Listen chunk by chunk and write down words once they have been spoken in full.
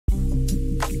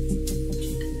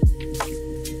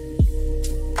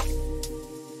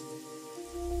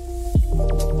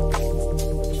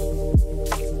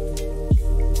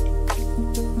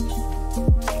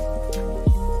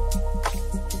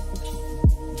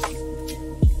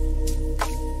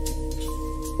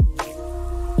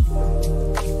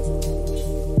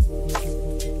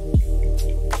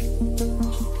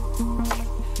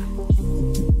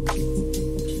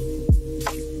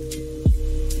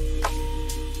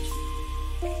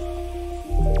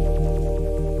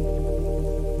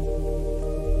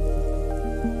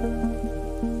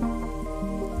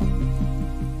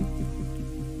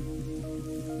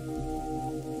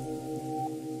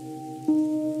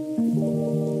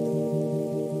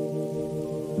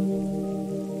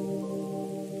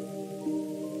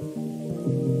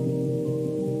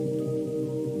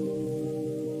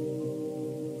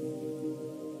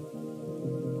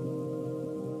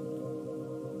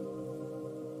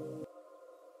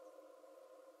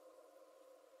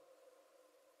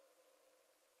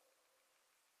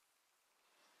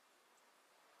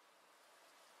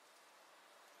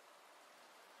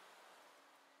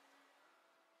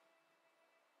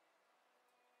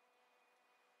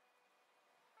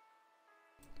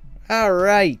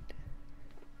Alright,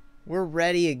 we're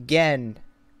ready again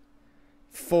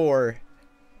for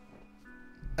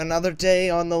another day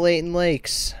on the Layton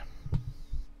Lakes.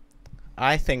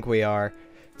 I think we are.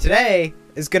 Today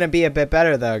is going to be a bit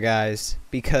better though, guys,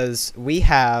 because we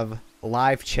have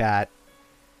live chat.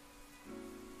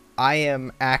 I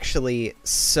am actually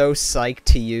so psyched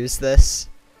to use this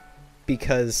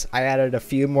because I added a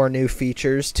few more new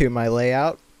features to my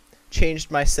layout, changed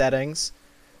my settings,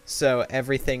 so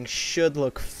everything should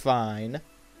look fine.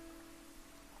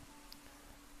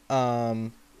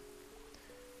 But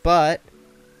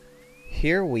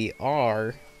here we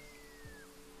are.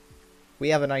 We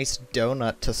have a nice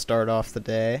donut to start off the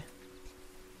day.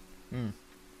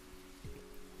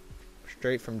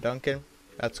 Straight from Dunkin'.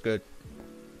 That's good.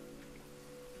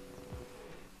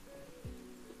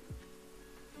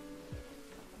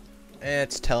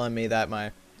 It's telling me that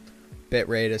my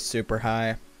bitrate is super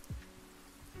high.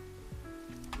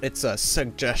 It's a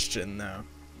suggestion, though.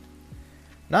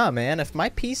 Nah, man, if my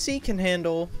PC can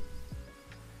handle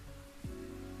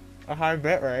a high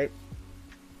bitrate,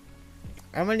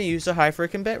 I'm gonna use a high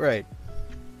freaking bitrate.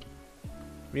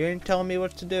 You ain't telling me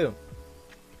what to do.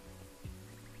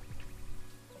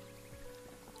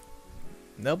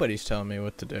 Nobody's telling me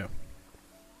what to do.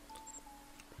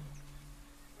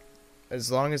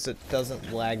 As long as it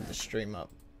doesn't lag the stream up.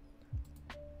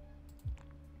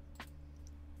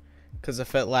 Because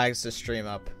if it lags the stream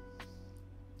up,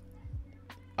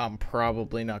 I'm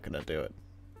probably not going to do it.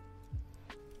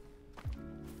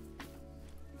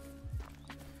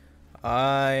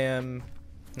 I am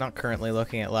not currently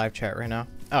looking at live chat right now.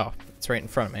 Oh, it's right in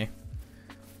front of me.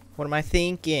 What am I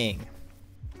thinking?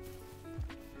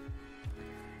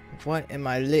 What am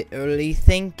I literally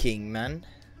thinking, man?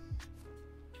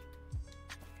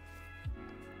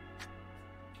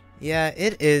 Yeah,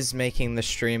 it is making the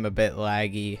stream a bit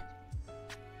laggy.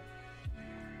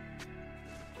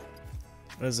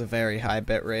 It is a very high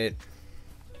bit rate.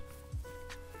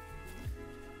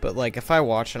 But like if I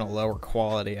watch in a lower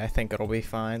quality, I think it'll be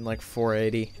fine, like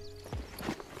 480.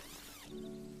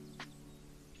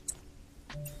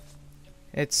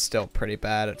 It's still pretty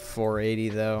bad at 480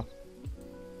 though.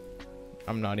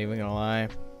 I'm not even gonna lie.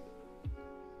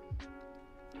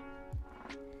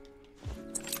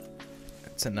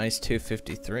 It's a nice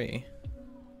 253.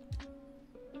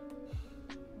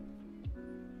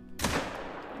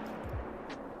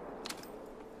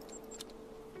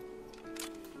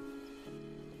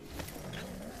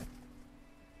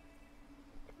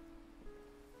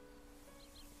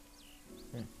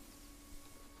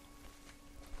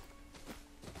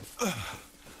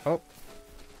 Oh.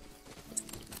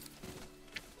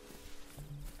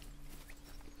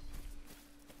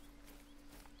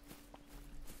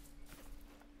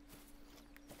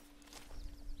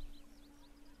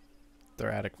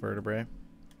 Thoracic vertebrae.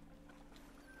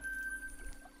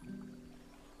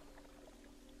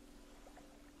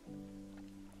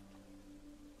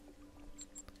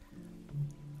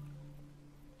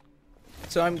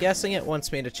 So I'm guessing it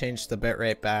wants me to change the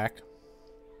bitrate back.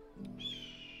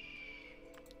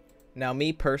 Now,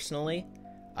 me personally,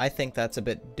 I think that's a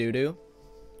bit doo-doo.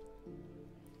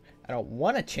 I don't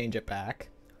want to change it back.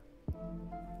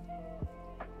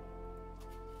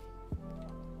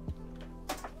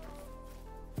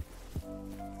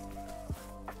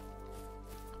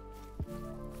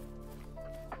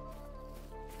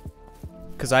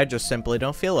 Because I just simply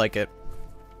don't feel like it.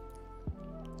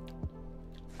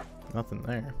 Nothing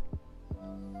there.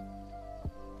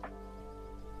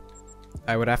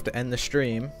 I would have to end the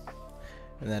stream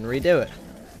and then redo it.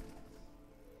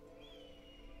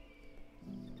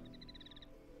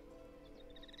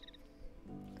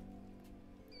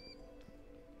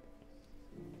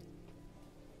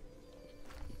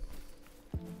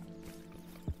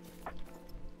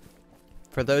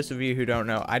 For those of you who don't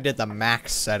know, I did the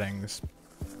max settings.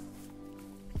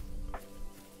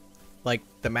 Like,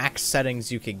 the max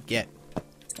settings you could get.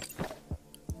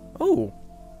 Oh.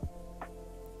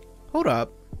 Hold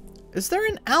up. Is there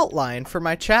an outline for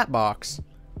my chat box?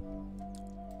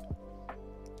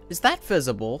 Is that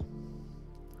visible?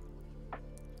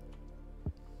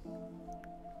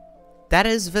 That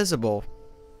is visible.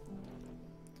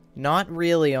 Not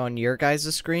really on your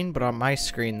guys' screen, but on my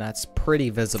screen that's pretty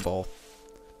visible.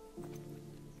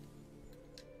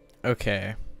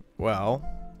 Okay, well,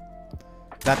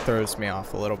 that throws me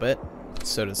off a little bit.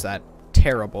 So does that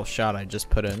terrible shot I just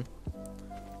put in.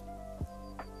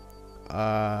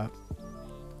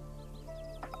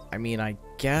 I mean, I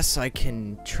guess I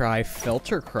can try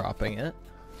filter cropping it.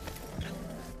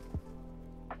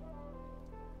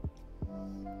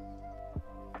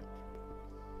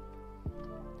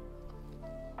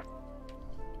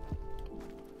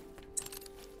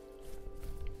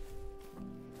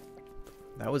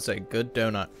 That was a good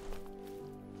donut.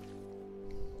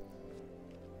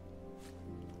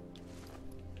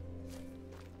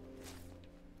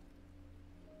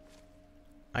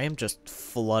 I am just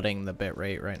flooding the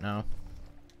bitrate right now.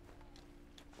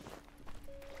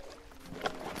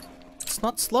 It's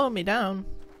not slowing me down.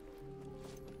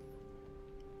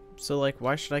 So, like,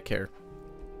 why should I care?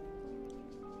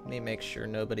 Let me make sure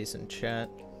nobody's in chat.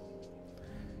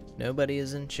 Nobody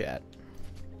is in chat.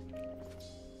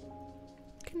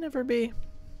 Can never be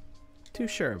too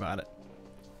sure about it.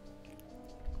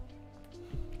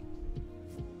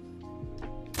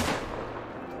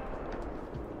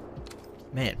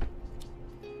 Man.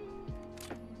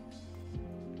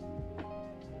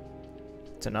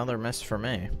 It's another miss for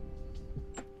me.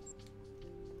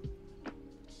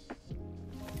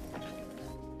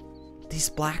 These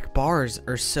black bars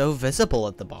are so visible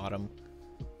at the bottom.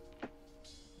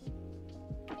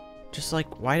 Just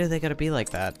like, why do they gotta be like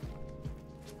that?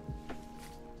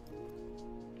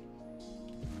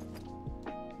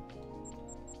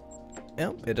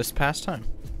 Yep, it is past time.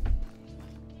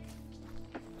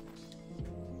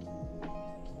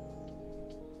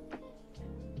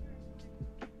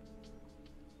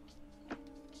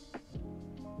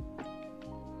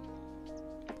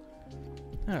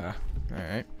 Ah,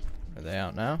 alright. Are they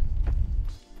out now?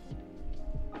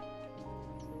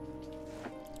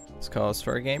 Let's call us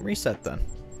for a game reset then.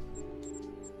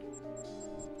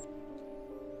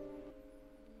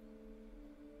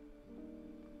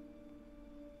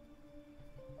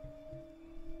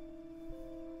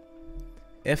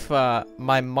 If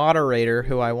my moderator,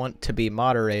 who I want to be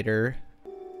moderator,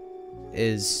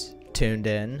 is tuned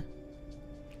in,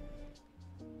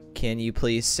 can you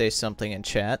please say something in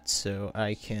chat so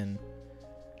I can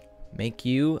make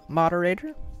you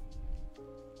moderator?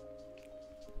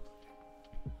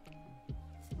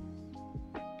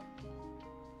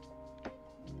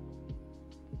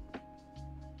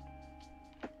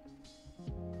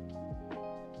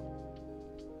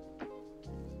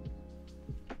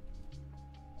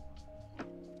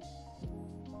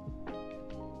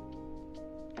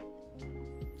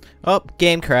 Oh,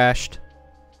 game crashed.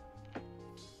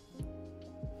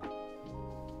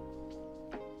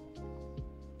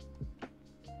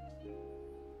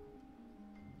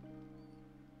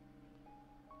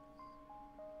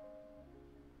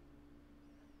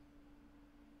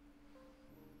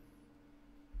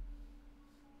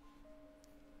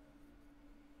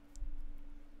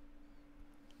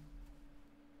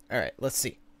 Alright, let's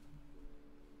see.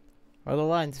 Are the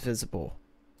lines visible?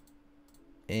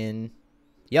 Yep.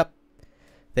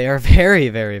 They are very,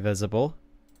 very visible.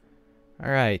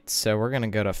 Alright, so we're gonna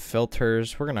go to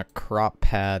filters. We're gonna crop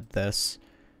pad this,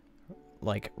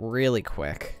 like, really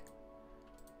quick.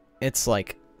 It's,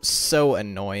 like, so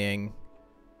annoying.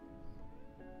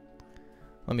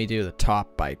 Let me do the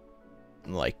top by,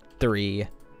 like, 3.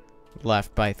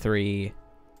 Left by 3.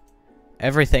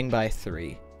 Everything by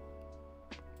 3.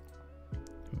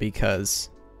 Because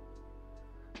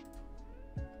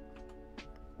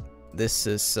this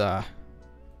is,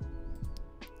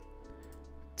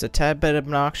 it's a tad bit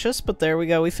obnoxious, but there we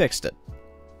go, we fixed it.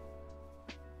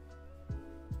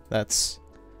 That's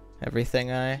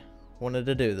everything I wanted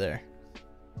to do there.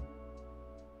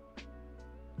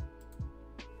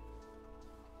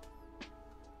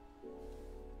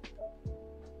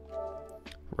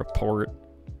 Report.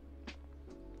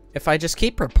 If I just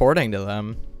keep reporting to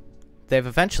them, they've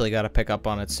eventually got to pick up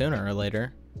on it sooner or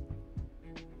later.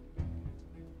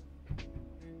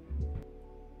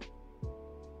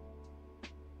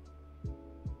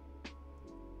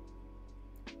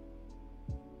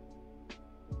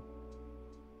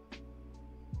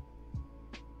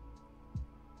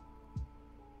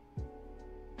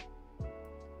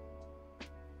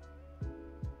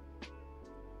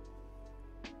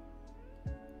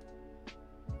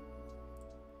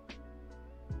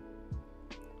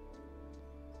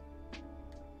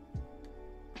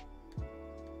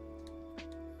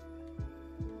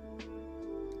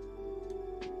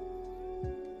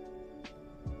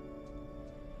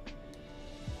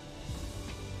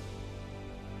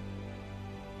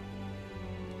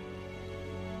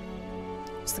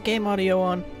 Is the game audio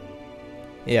on?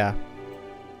 Yeah.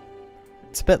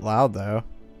 It's a bit loud though.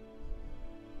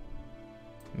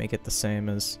 Make it the same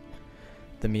as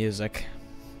the music,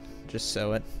 just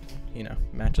so it, you know,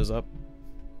 matches up.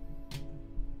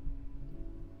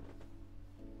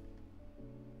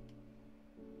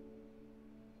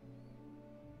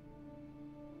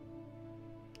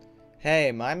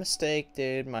 Hey, my mistake,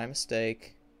 dude, my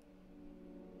mistake.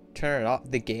 Turn it off.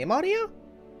 The game audio?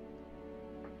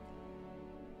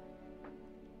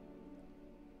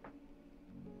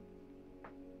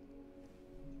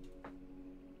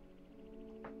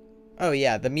 Oh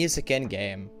yeah, the music in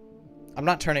game. I'm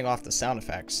not turning off the sound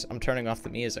effects. I'm turning off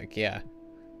the music, yeah.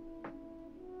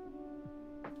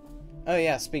 Oh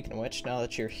yeah, speaking of which, now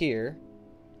that you're here,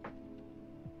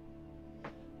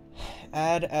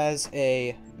 add as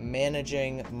a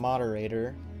managing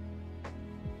moderator.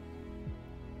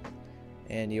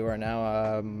 And you are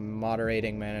now a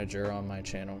moderating manager on my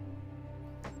channel.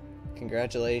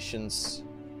 Congratulations.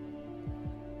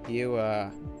 You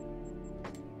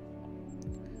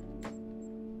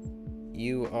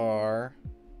are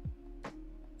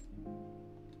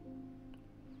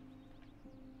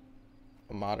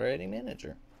a moderating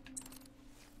manager.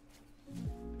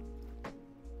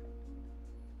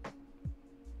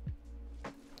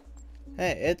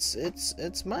 Hey,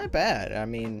 it's my bad. I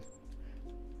mean,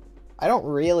 I don't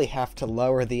really have to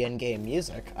lower the in-game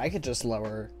music. I could just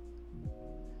lower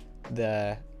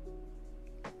the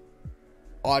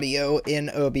audio in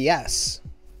OBS.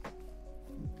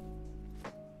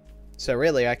 So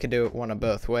really, I could do it one of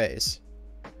both ways.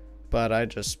 But I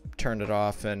just turned it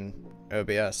off in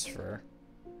OBS for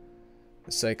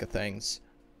the sake of things.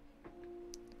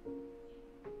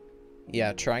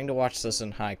 Yeah, trying to watch this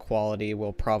in high quality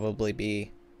will probably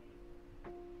be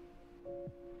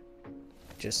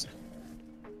just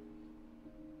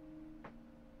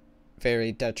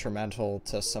very detrimental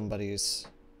to somebody's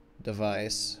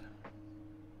device.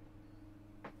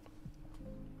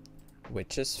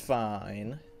 Which is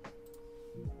fine.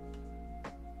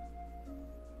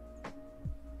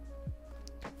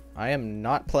 I am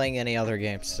not playing any other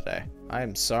games today. I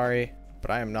am sorry,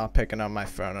 but I am not picking up my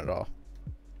phone at all.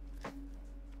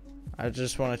 I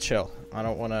just want to chill. I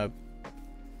don't want to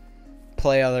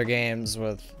play other games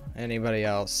with anybody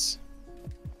else.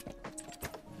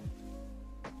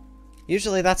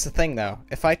 Usually that's the thing though.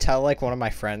 If I tell like one of my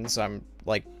friends I'm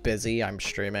like busy, I'm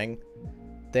streaming,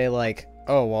 they like,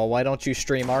 oh well, why don't you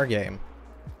stream our game?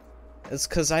 It's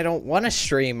because I don't want to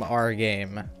stream our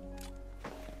game.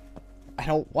 I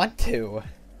don't want to.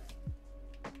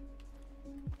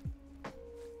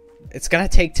 It's gonna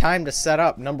take time to set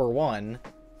up, number one.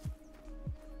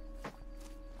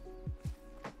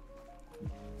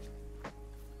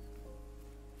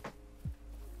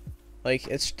 Like,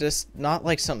 it's just not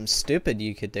like something stupid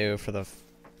you could do for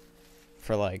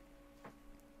like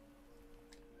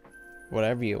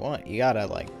whatever you want. You gotta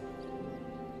like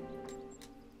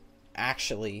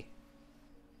actually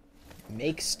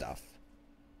make stuff.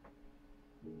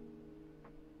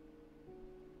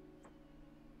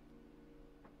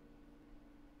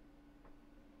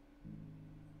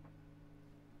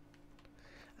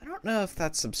 I don't know if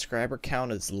that subscriber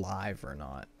count is live or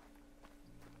not.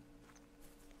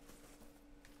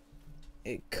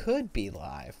 It could be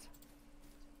live.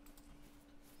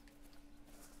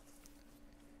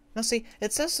 Now see,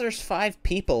 it says there's 5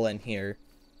 people in here.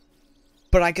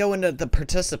 But I go into the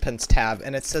participants tab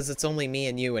and it says it's only me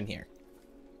and you in here.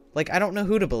 Like, I don't know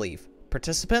who to believe.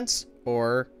 Participants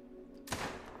or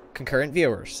concurrent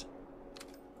viewers.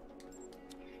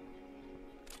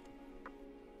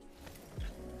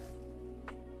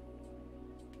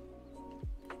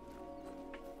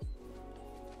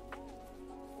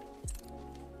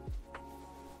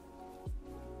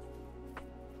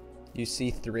 You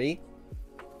see 3?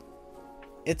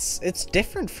 It's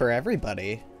different for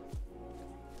everybody.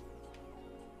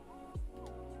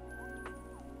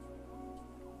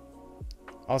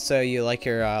 Also, you like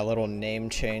your little name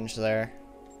change there?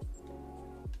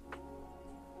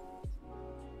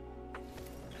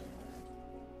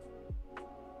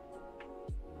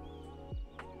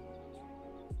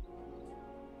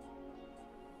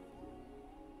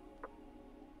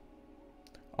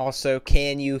 Also,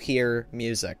 can you hear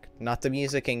music? Not the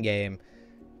music in game,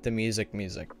 the music.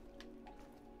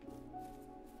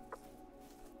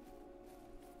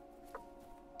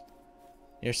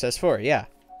 Yours says 4, yeah.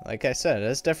 Like I said,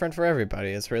 it's different for everybody.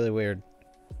 It's really weird.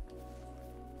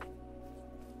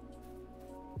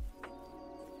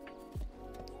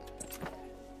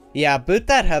 Yeah, boot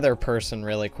that Heather person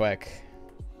really quick.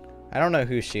 I don't know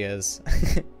who she is.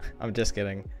 I'm just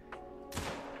kidding.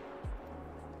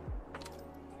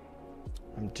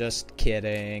 I'm just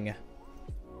kidding.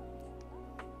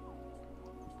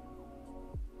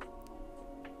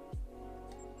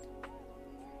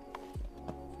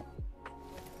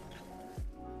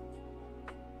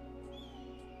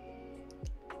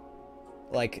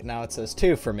 Like, now it says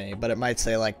 2 for me, but it might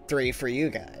say like 3 for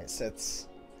you guys. It's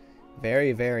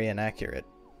very, very inaccurate.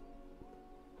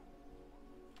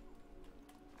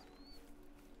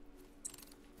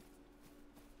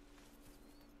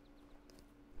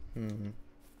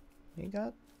 You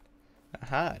got...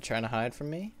 Aha, trying to hide from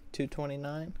me?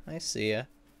 229? I see ya.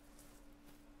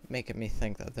 making me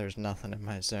think that there's nothing in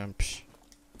my zone. Psh.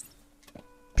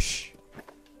 Psh.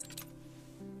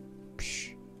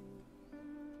 Psh.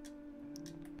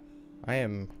 I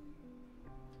am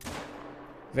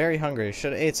very hungry.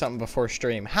 Should have ate something before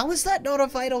stream. How is that not a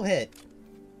vital hit?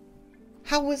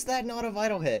 How was that not a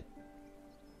vital hit?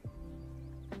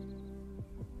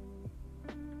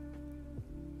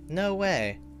 No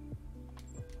way.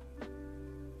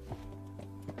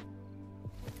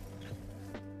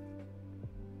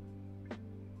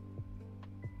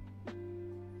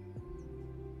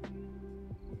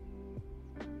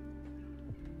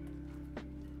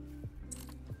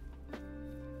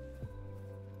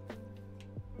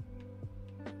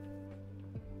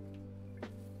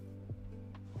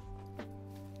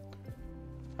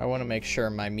 I want to make sure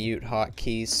my mute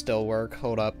hotkeys still work.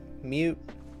 Hold up. Mute.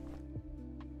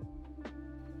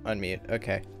 Unmute.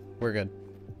 Okay. We're good.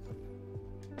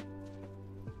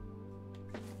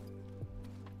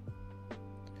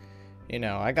 You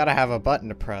know, I gotta have a button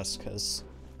to press, because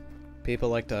people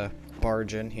like to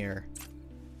barge in here.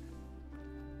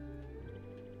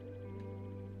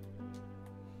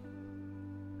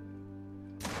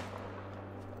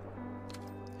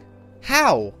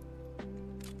 How?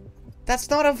 That's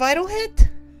not a vital hit?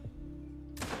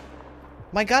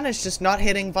 My gun is just not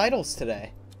hitting vitals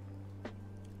today.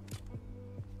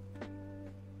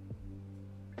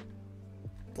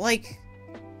 Like,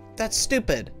 that's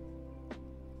stupid.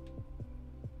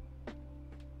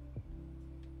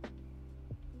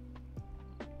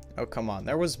 Oh, come on.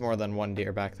 There was more than one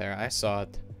deer back there. I saw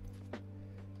it.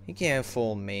 You can't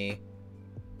fool me.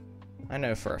 I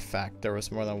know for a fact there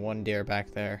was more than one deer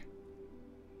back there.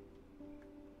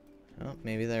 Oh,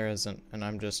 maybe there isn't, and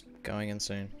I'm just going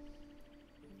insane.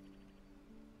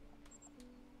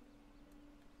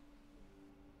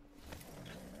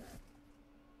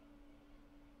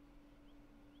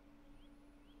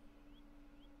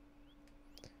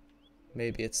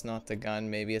 Maybe it's not the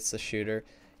gun, maybe it's the shooter.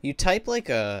 You type like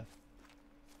a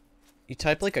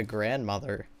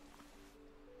grandmother.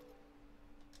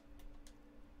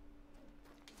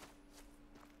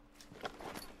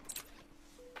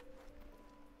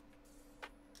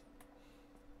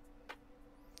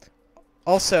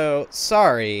 Also,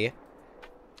 sorry,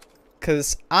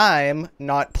 'cause I'm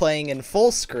not playing in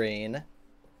full screen.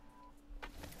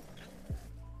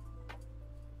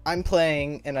 I'm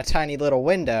playing in a tiny little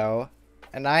window,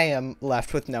 and I am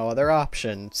left with no other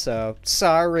option, so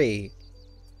sorry.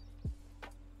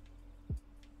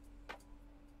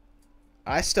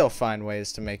 I still find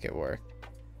ways to make it work.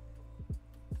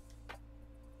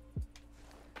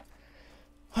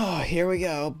 Oh, here we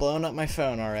go, blowing up my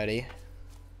phone already.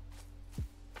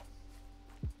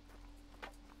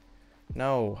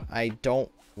 No, I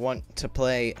don't want to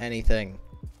play anything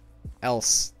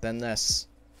else than this.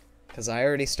 Because I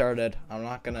already started. I'm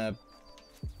not gonna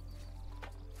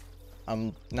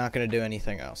do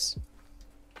anything else.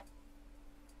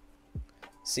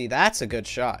 See, that's a good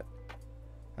shot.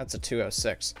 That's a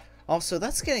 206. Also,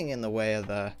 that's getting in the way of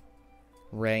the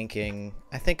ranking.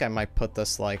 I think I might put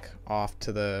this, like, off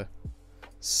to the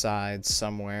side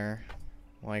somewhere.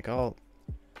 Like, I'll...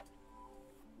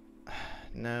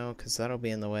 No, because that'll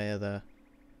be in the way of the...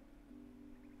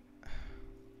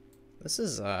 This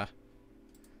is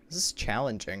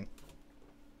challenging.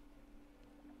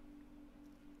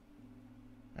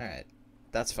 Alright.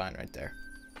 That's fine right there.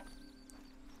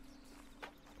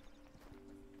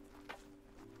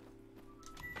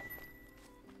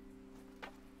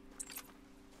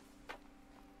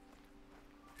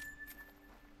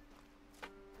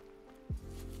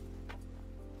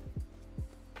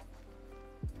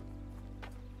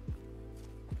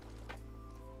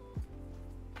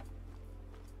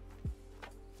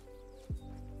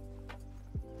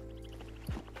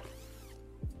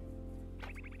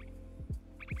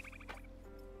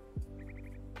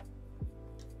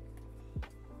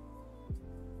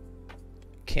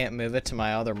 Can't move it to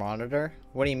my other monitor?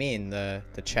 What do you mean, the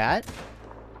chat?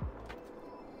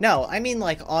 No, I mean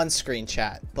like on-screen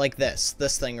chat, like this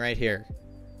thing right here.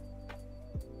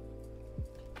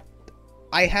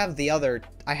 I have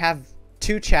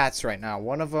two chats right now.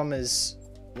 One of them is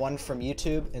one from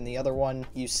YouTube, and the other one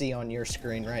you see on your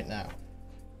screen right now.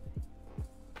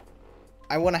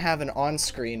 I want to have an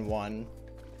on-screen one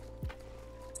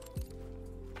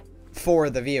for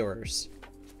the viewers.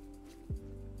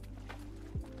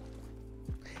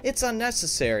 It's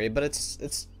unnecessary, but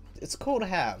it's cool to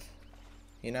have,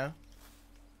 you know?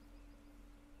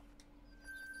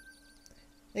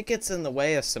 It gets in the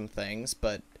way of some things,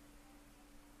 but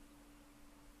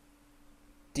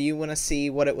do you want to see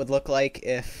what it would look like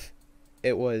if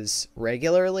it was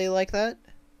regularly like that?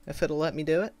 If it'll let me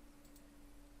do it?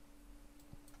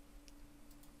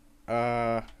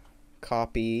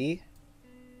 Copy.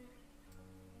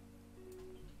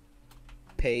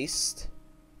 Paste.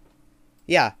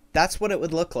 Yeah, that's what it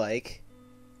would look like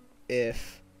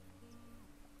if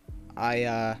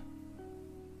I,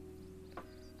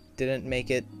 didn't make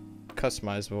it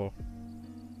customizable.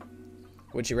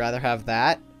 Would you rather have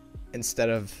that instead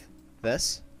of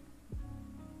this?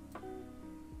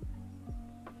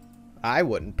 I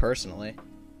wouldn't, personally.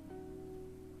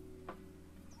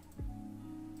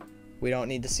 We don't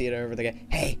need to see it over the game.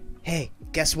 Hey,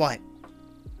 guess what?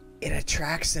 It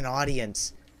attracts an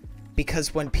audience.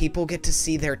 Because when people get to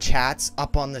see their chats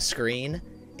up on the screen,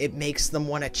 it makes them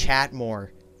want to chat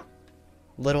more.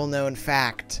 Little known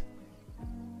fact.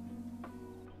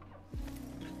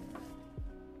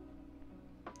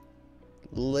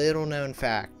 Little known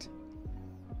fact.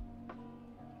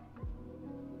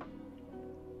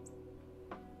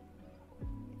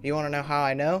 You want to know how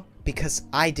I know? Because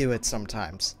I do it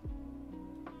sometimes.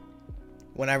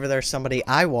 Whenever there's somebody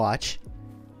I watch,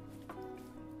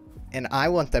 and I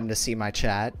want them to see my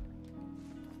chat,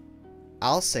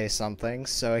 I'll say something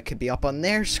so it could be up on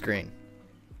their screen.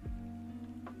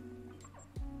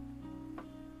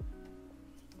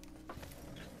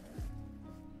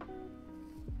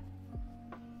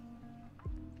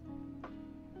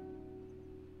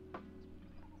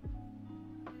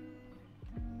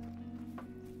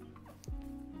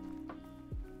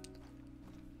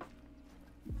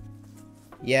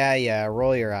 Yeah,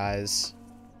 roll your eyes.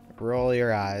 Roll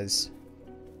your eyes.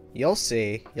 You'll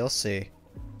see. You'll see.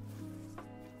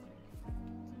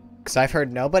 Because I've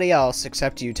heard nobody else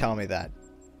except you tell me that.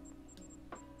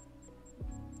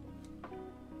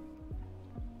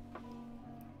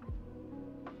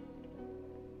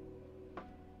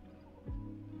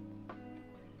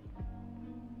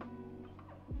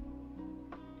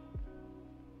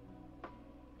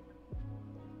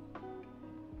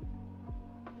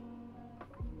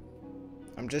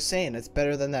 I'm just saying, it's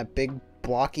better than that big,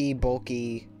 blocky,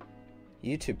 bulky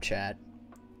YouTube chat.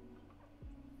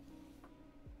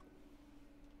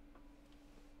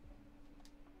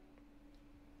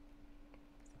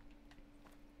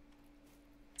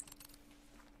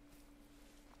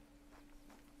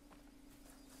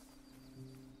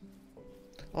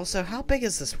 Also, how big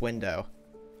is this window?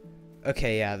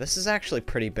 Okay, yeah, this is actually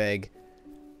pretty big.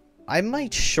 I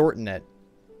might shorten it.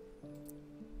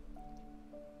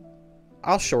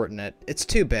 I'll shorten it. It's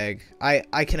too big.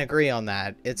 I can agree on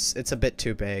that. It's a bit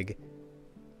too big.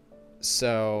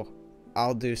 So,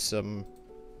 I'll do some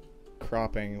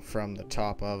cropping from the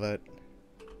top of it.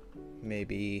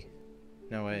 Maybe,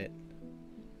 no wait,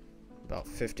 about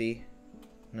 50?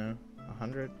 No,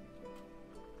 100?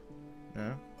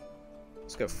 No?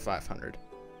 Let's go 500.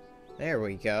 There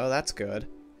we go, that's good.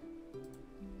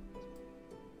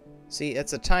 See,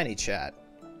 it's a tiny chat.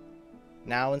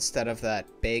 Now instead of that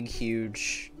big,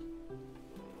 huge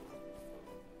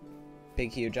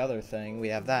other thing, we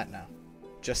have that now.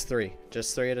 Just three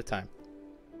at a time.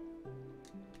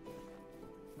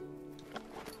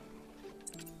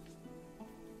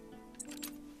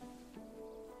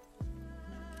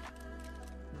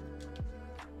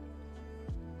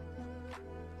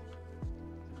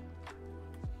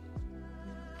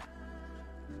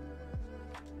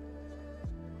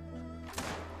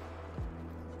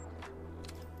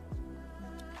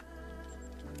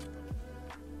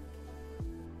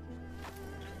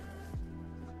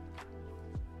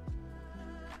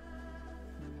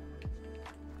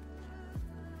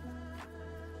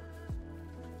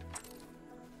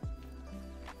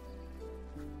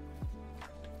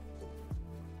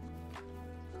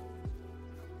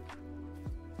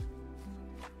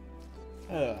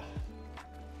 Ugh.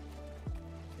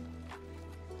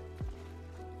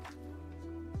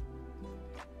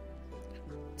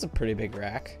 It's a pretty big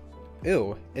rack.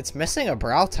 Ooh, it's missing a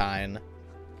brow tine.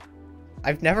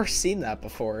 I've never seen that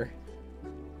before.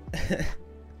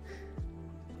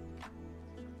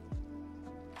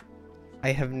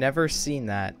 I have never seen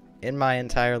that in my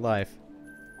entire life.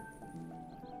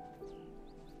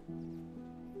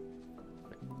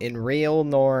 In real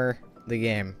nor the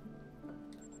game.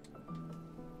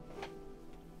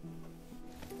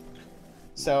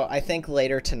 So I think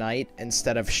later tonight,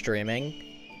 instead of streaming,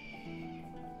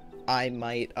 I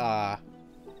might, I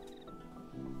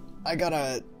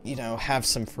gotta, you know, have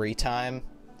some free time.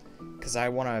 Because I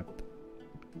want to,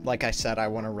 like I said, I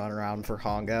want to run around for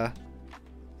Honga.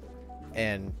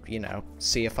 And, you know,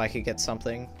 see if I could get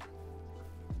something.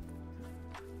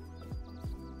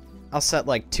 I'll set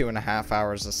like 2.5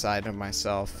 hours aside of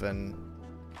myself and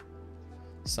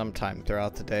sometime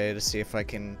throughout the day to see if I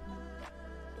can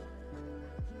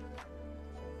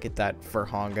get that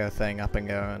Honga thing up and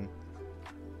going.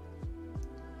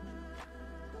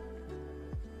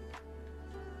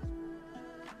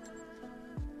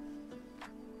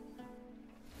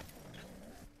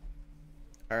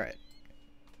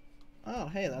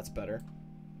 hey, that's better.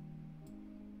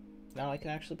 Now I can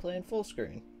actually play in full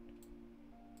screen.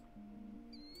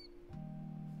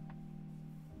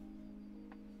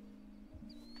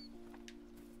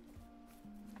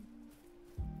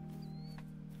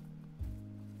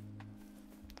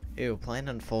 Ew, playing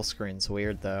in full screen's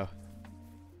weird though.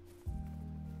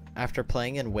 After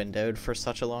playing in windowed for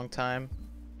such a long time,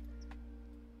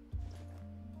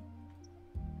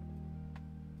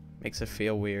 makes it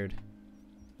feel weird.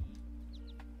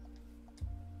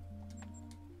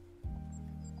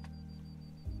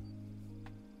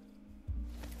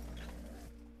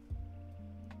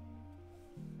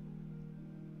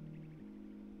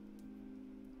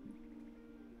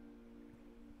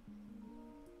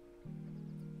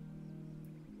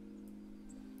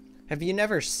 Have you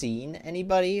never seen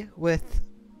anybody with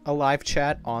a live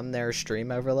chat on their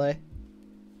stream overlay?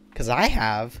 Because I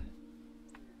have.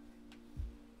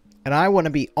 And I want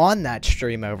to be on that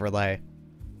stream overlay.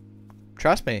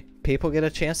 Trust me, people get a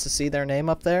chance to see their name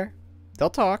up there, they'll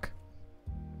talk.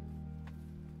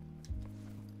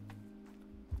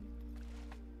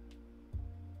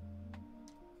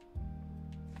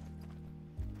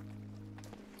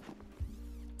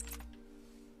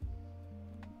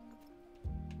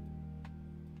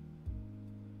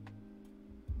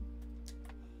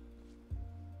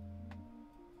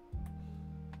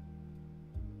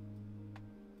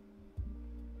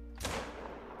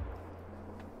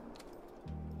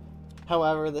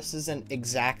 However, this isn't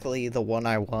exactly the one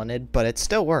I wanted, but it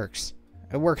still works.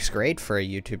 It works great for a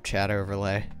YouTube chat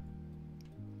overlay.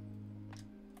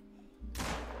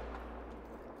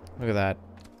 Look at that.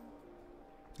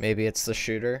 Maybe it's the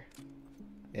shooter?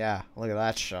 Yeah, look at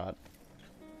that shot.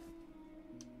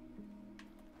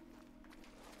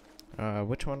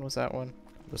 Which one was that one?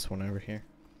 This one over here.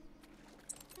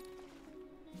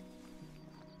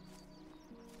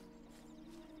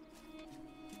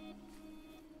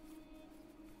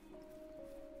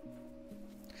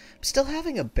 I'm still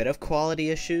having a bit of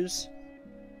quality issues,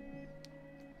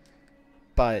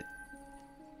 but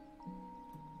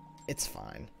it's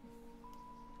fine.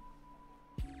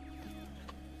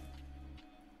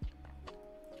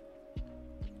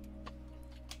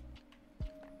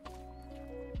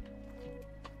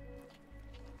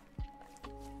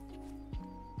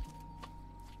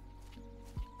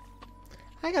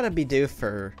 I gotta be due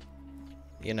for,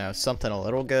 you know, something a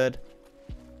little good.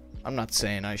 I'm not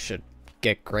saying I should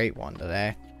get great one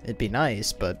today. It'd be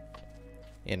nice, but,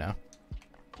 you know.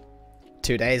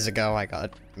 2 days ago I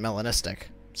got melanistic,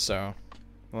 so,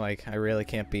 like, I really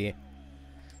can't be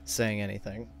saying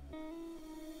anything.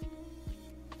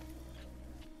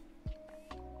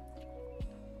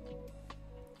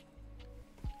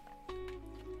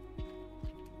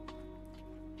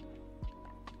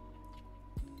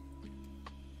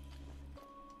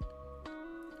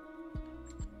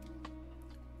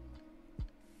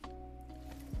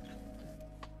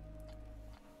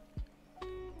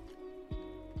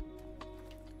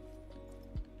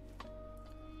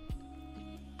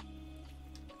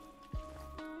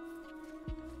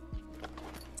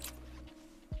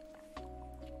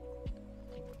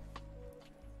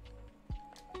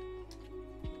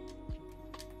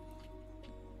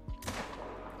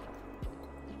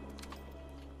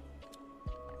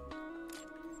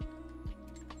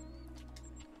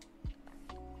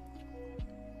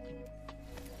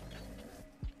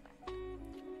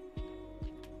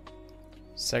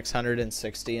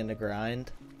 $660 in the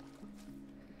grind.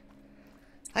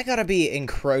 I gotta be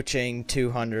encroaching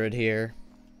 200 here.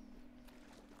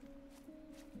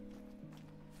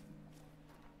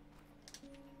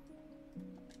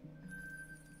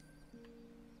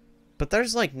 But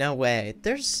there's like no way.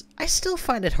 I still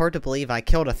find it hard to believe I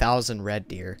killed 1,000 red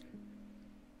deer.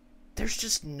 There's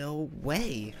just no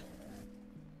way.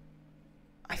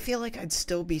 I feel like I'd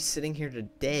still be sitting here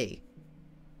today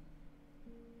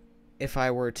if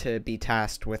I were to be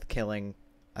tasked with killing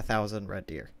 1,000 red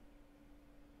deer.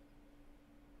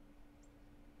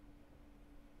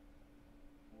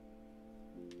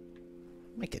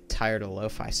 I might get tired of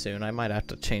lo-fi soon. I might have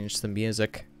to change the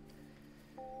music.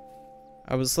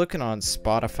 I was looking on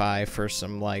Spotify for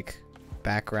some, like,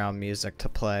 background music to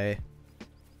play.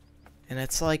 And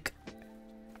it's like,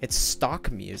 it's stock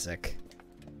music.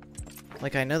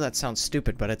 Like, I know that sounds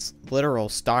stupid, but it's literal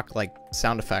stock, like,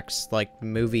 sound effects, like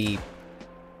movie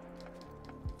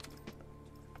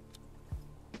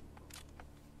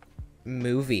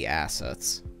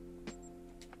assets.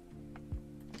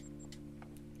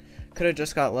 Could have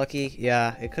just got lucky.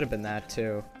 Yeah, it could have been that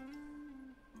too.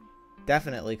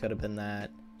 Definitely could have been that.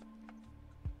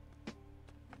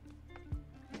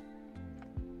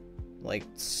 Like,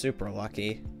 super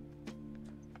lucky.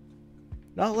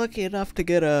 Not lucky enough to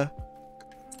get a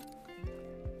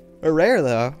rare,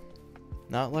 though.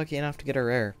 Not lucky enough to get a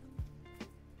rare.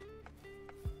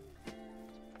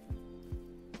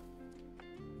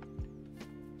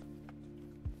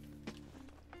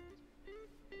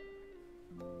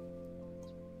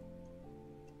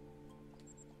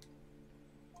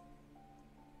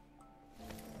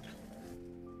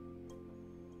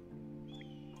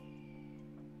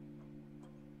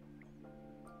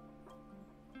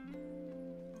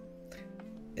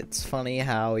 It's funny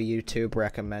how YouTube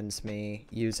recommends me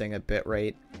using a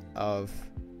bitrate of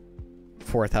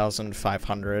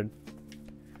 4,500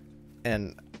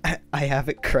 and I have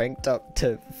it cranked up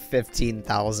to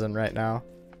 15,000 right now.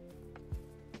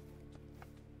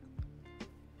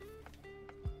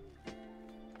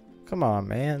 Come on,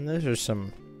 man. Those are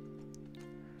some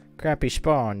crappy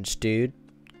spawns, dude.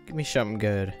 Give me something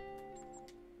good.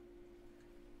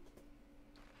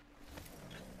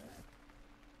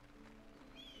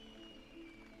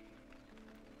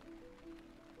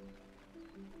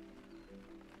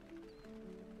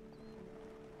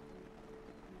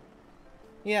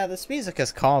 Yeah, this music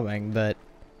is calming, but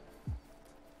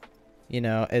you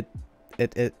know,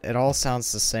 it all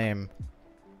sounds the same.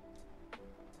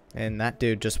 And that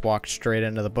dude just walked straight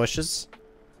into the bushes.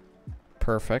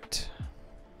 Perfect.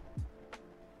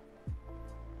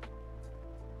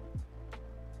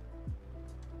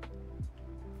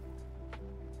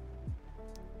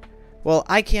 Well,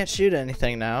 I can't shoot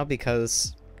anything now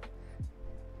because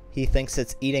he thinks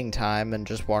it's eating time and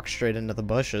just walks straight into the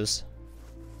bushes.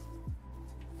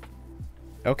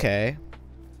 Okay.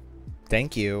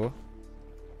 Thank you.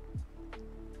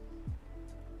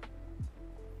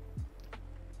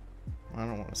 I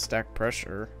don't want to stack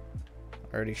pressure.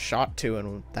 I already shot two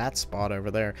in that spot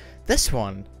over there. This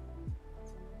one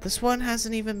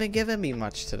hasn't even been giving me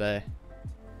much today.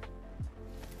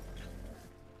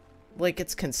 Like,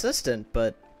 it's consistent,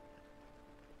 but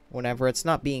whenever it's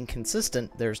not being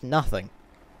consistent, there's nothing.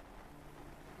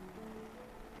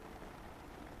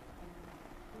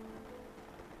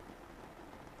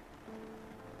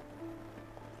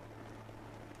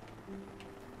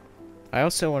 I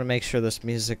also want to make sure this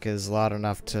music is loud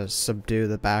enough to subdue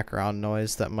the background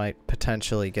noise that might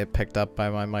potentially get picked up by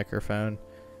my microphone.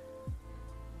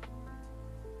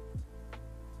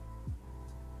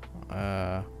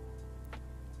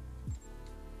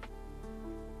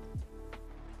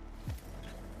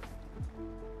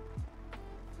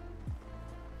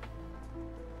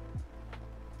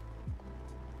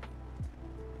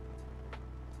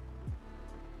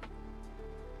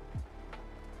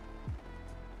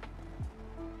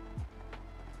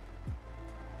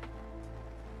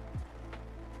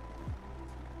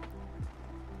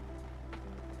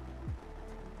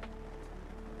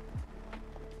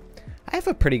 I have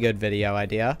a pretty good video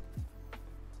idea.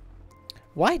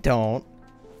 Why don't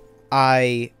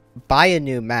I buy a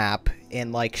new map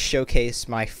and, like, showcase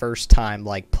my first time,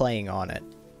 like, playing on it?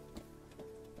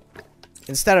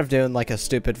 Instead of doing, like, a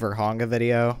stupid Verhonga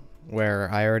video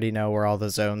where I already know where all the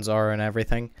zones are and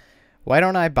everything, why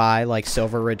don't I buy, like,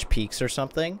 Silver Ridge Peaks or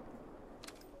something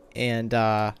and,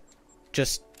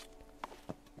 just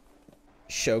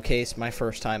showcase my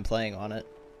first time playing on it?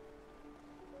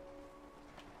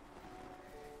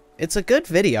 It's a good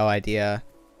video idea.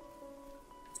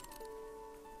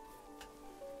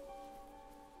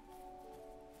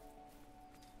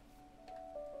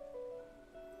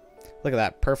 Look at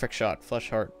that. Perfect shot.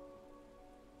 Flush heart.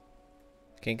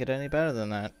 Can't get any better than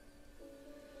that.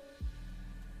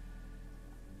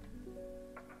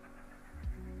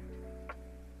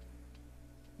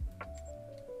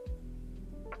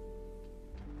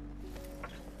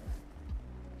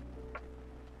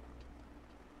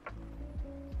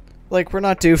 Like, we're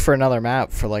not due for another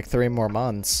map for like 3 more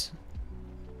months.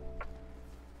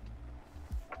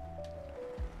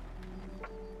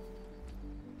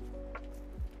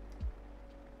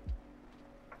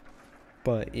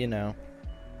 But, you know.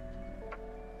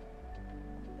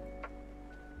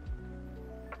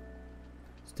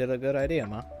 Still a good idea,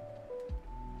 ma.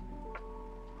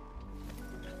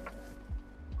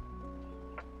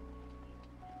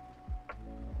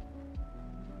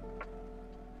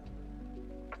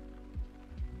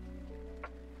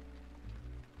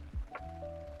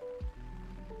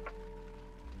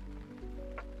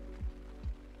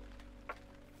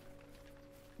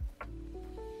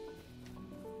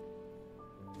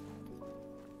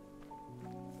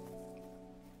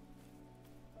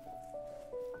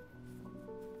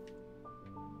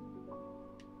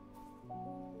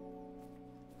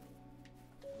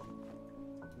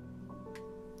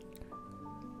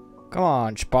 Come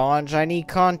on, Sponge, I need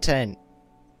content.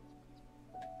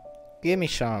 Give me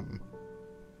some.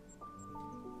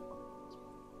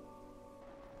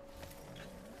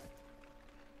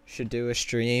 Should do a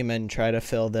stream and try to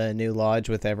fill the new lodge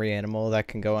with every animal that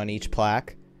can go on each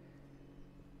plaque.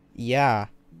 Yeah,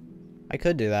 I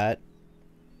could do that.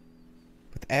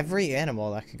 With every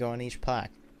animal that could go on each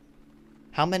plaque.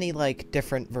 How many, like,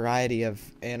 different variety of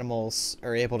animals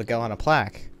are able to go on a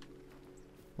plaque?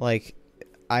 Like,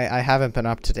 I haven't been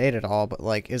up to date at all, but,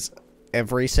 like, is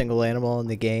every single animal in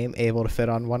the game able to fit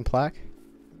on one plaque?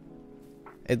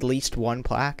 At least one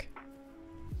plaque?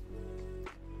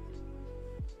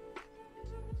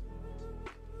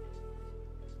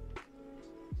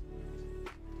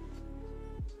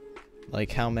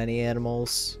 Like, how many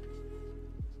animals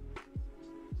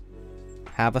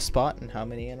have a spot and how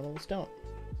many animals don't?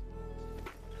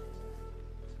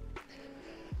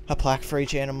 A plaque for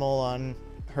each animal on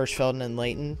Hirschfelden and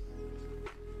Layton.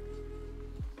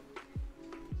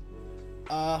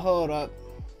 Hold up.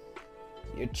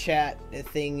 Your chat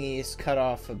thingy is cut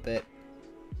off a bit.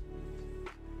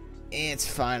 It's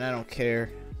fine, I don't care.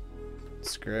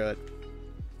 Screw it.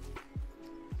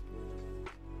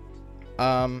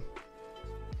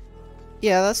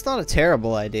 Yeah, that's not a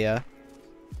terrible idea.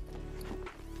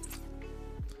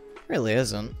 Really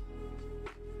isn't.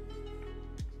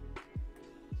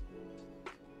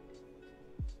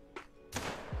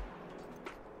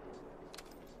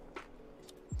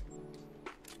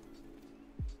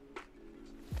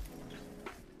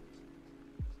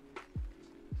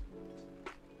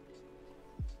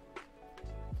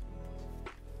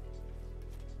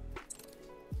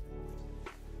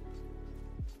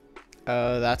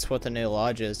 Oh, that's what the new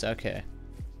lodge is. Okay.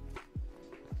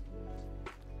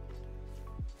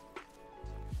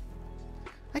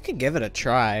 I could give it a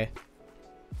try.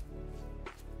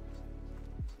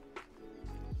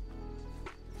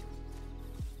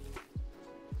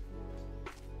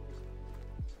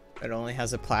 It only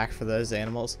has a plaque for those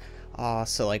animals. Ah,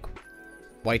 so like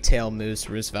whitetail, moose,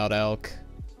 Roosevelt elk.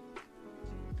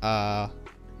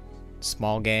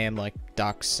 Small game like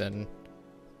ducks and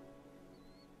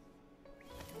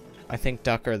I think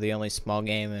duck are the only small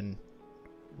game in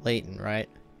Layton, right?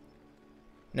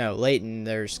 No, Layton,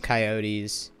 there's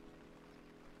coyotes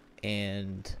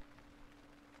and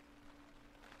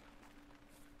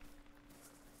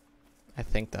I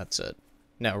think that's it.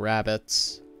 No,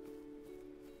 rabbits.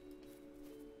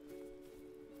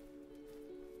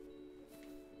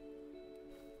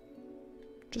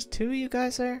 Just two of you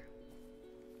guys there?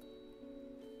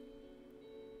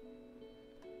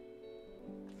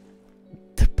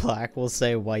 The plaque will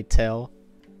say whitetail.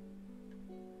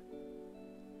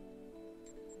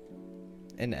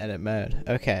 In edit mode.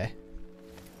 Okay.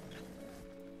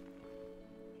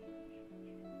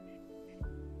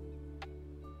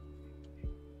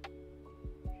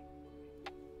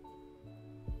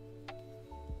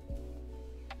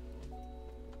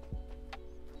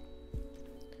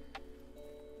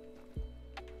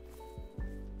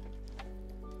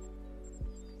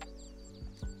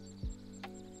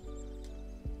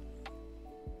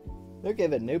 They're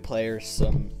giving new players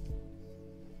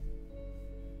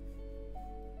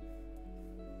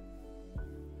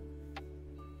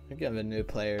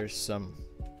some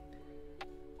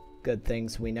good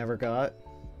things we never got.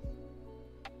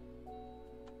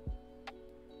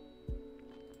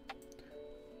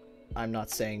 I'm not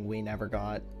saying we never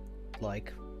got,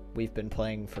 like, we've been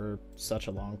playing for such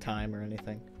a long time or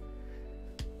anything.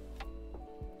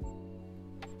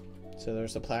 So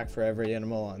there's a plaque for every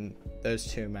animal on those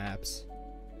two maps.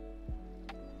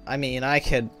 I mean, I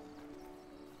could...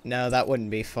 No, that wouldn't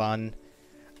be fun.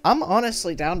 I'm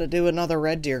honestly down to do another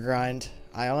red deer grind.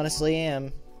 I honestly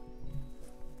am.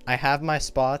 I have my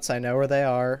spots. I know where they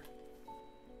are.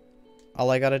 All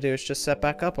I gotta do is just set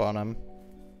back up on them.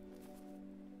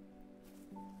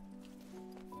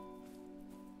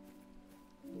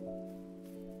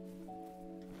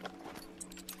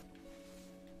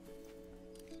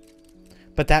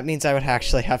 But that means I would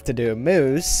actually have to do a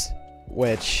moose,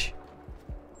 which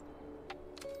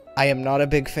I am not a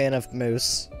big fan of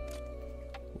moose,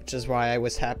 which is why I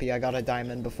was happy I got a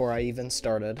diamond before I even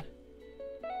started.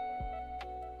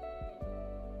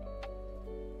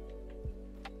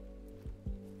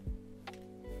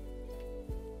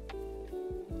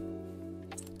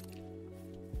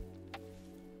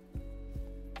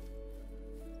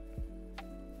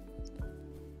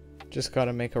 Just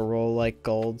gotta make a roll like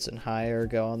golds and higher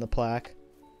go on the plaque.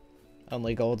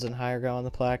 Only golds and higher go on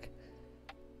the plaque.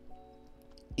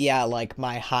 Yeah, like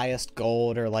my highest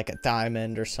gold or like a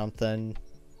diamond or something.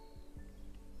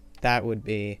 That would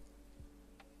be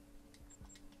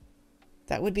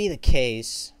the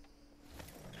case.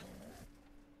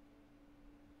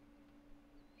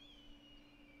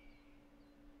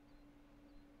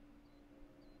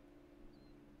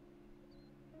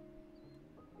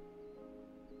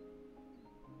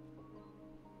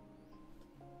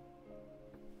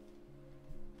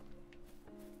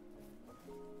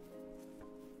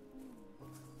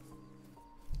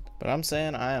 But I'm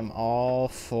saying I am all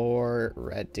for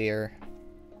red deer.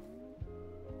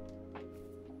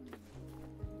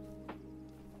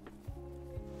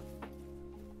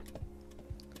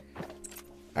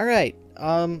 Alright,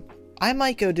 I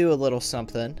might go do a little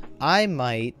something. I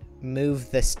might move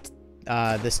this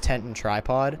this tent and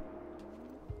tripod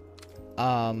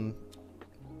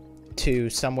to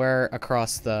somewhere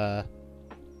across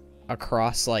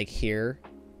like here.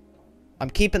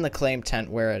 I'm keeping the claim tent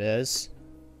where it is,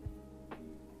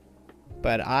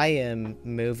 but I am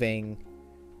moving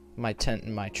my tent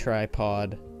and my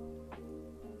tripod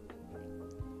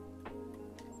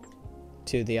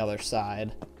to the other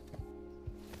side.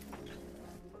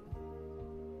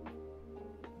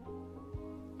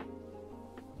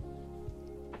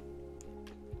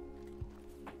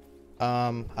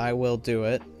 I will do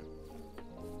it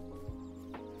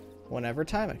whenever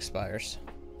time expires.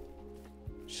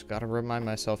 Just gotta remind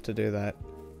myself to do that.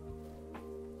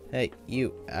 Hey,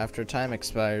 you, after time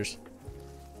expires,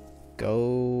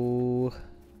 go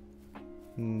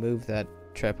move that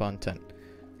tripod tent.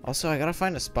 Also, I gotta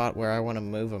find a spot where I want to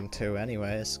move them to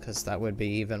anyways, because that would be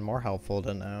even more helpful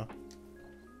to know.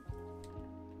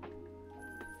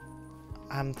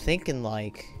 I'm thinking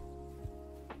like...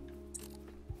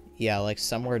 yeah, like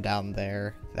somewhere down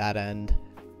there, that end.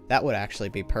 That would actually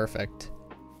be perfect.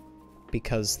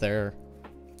 Because they're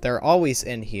always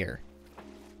in here.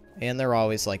 And they're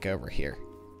always like over here.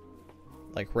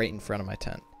 Like right in front of my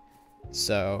tent.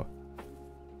 So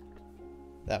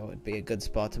that would be a good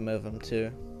spot to move them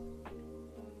to.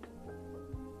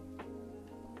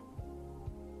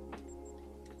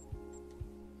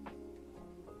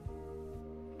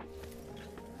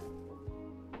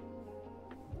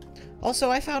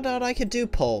 Also, I found out I could do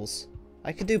polls.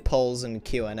 I could do polls and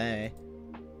Q&A.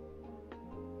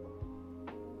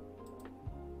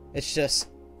 It's just,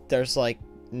 there's like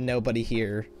nobody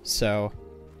here, so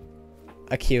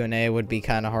a Q&A would be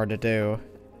kind of hard to do.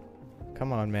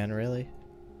 Come on, man, really?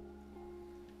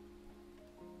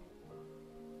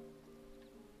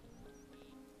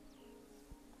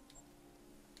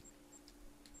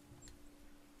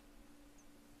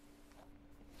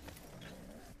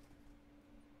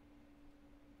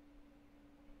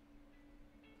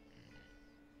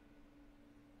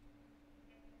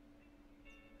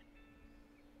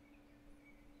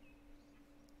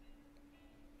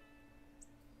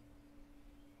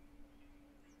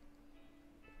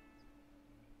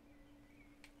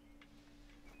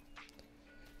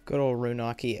 Good old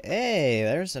Runaki. Hey,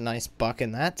 there's a nice buck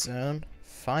in that zone.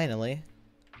 Finally.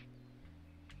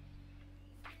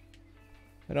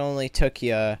 It only took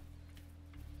you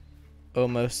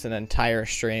almost an entire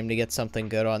stream to get something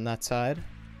good on that side.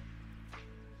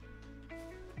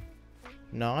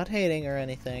 Not hating or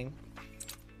anything.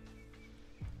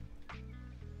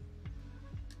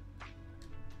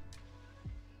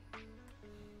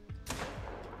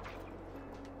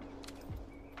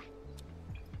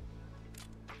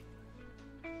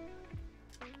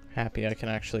 Happy I can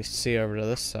actually see over to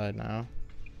this side now.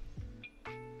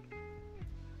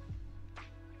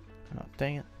 Oh,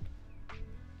 dang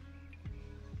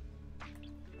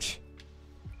it.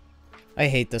 I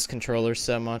hate this controller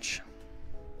so much.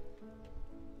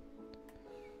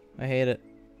 I hate it.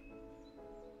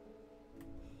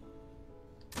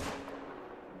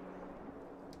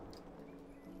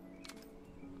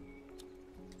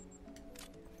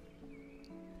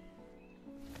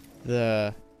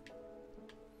 The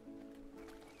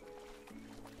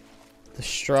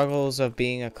struggles of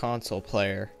being a console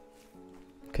player.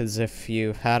 Because if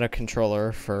you've had a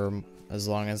controller for as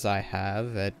long as I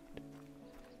have, it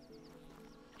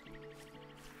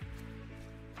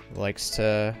likes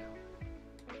to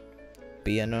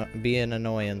be an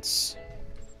annoyance.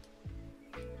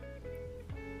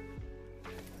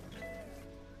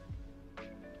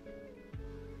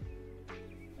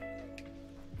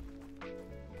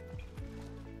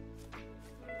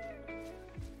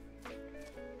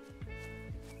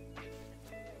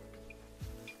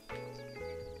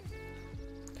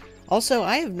 Also,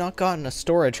 I have not gotten a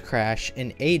storage crash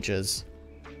in ages.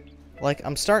 Like,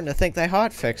 I'm starting to think they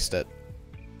hotfixed it.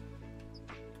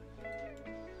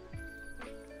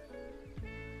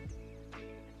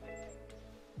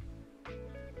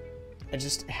 I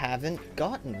just haven't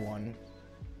gotten one.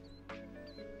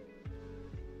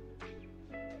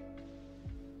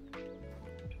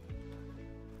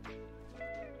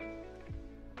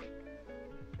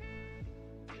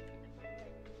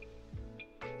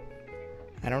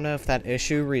 I don't know if that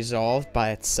issue resolved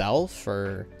by itself,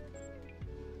 or...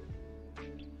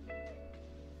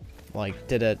 like,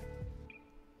 did it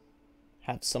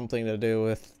have something to do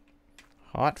with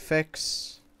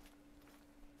hotfix?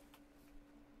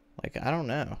 Like, I don't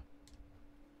know.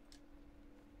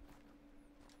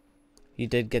 You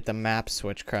did get the map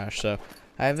switch crash, so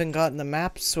I haven't gotten the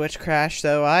map switch crash,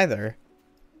 though, either.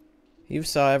 You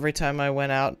saw every time I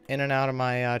went out in and out of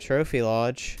my trophy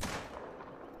lodge.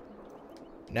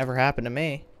 Never happened to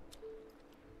me.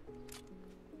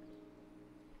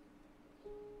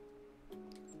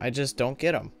 I just don't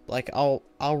get them. Like, I'll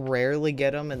rarely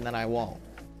get them, and then I won't.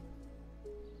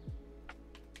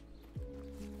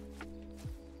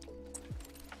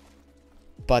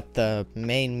 But the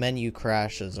main menu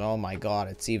crashes. Oh my god,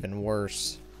 it's even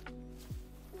worse.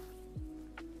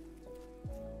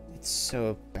 It's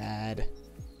so bad.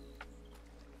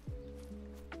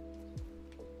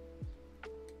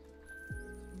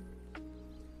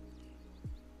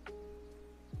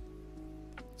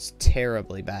 It's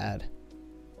terribly bad.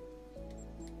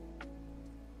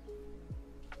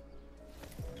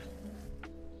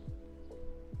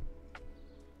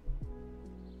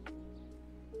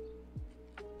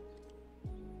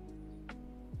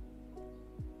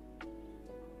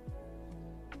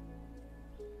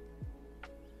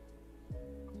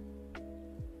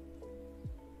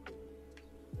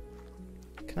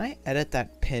 Can I edit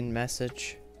that pin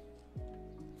message?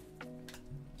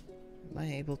 Am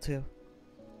I able to?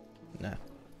 No.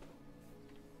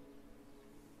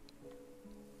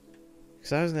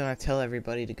 Because I was going to tell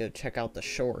everybody to go check out the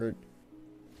short.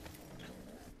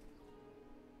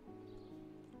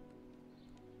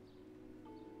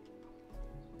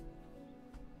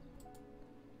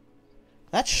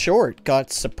 That short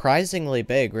got surprisingly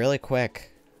big really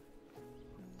quick.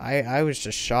 I was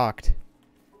just shocked.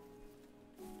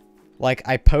 Like,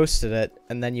 I posted it,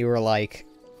 and then you were like...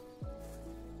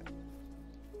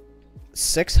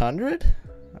 600?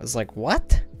 I was like,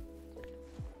 what?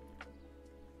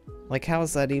 Like, how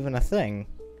is that even a thing?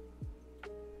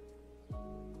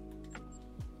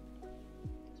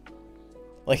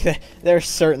 Like, there's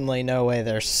certainly no way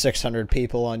there's 600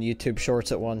 people on YouTube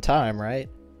Shorts at one time, right?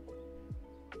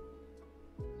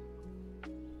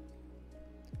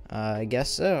 I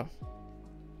guess so.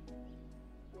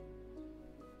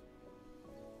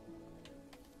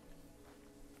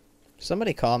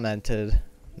 Somebody commented,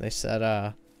 they said,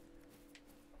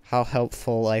 how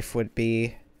helpful life would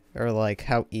be, or like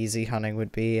how easy hunting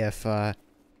would be if,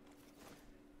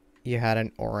 you had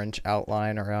an orange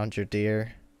outline around your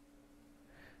deer.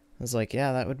 I was like,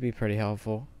 yeah, that would be pretty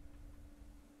helpful.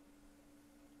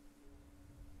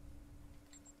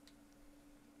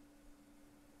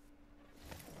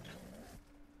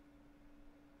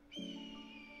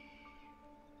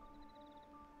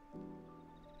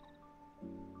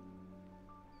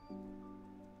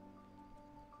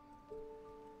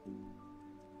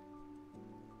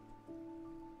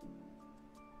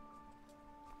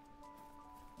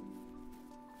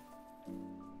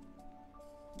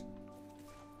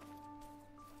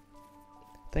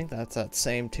 I think that's that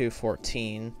same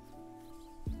 214.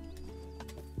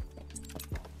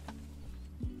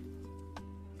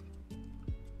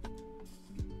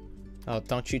 Oh,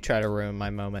 don't you try to ruin my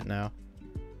moment now.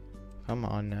 Come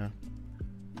on now.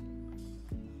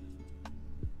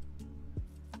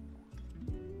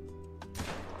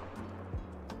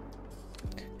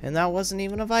 And that wasn't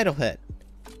even a vital hit.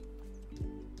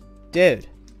 Dude.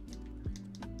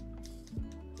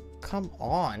 Come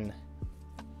on.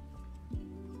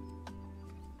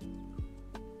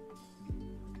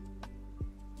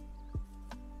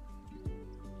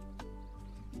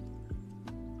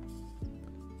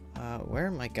 Where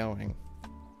am I going?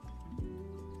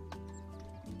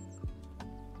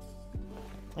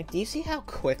 Like, do you see how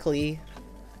quickly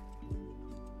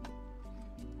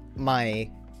my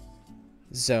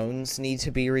zones need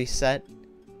to be reset?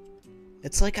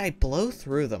 It's like I blow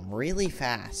through them really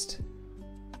fast.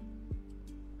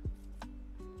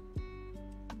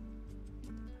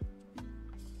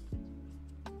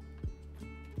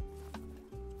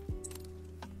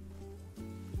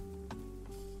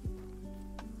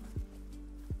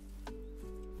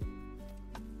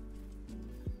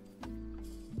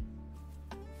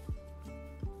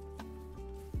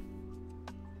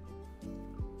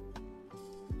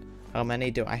 How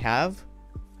many do I have?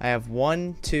 I have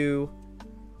 1, 2,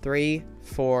 3,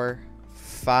 4,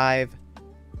 5.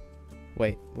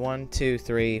 Wait, 1, 2,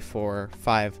 3, 4,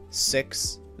 5,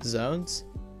 6 zones?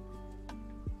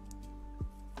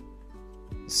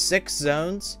 6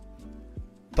 zones,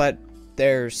 but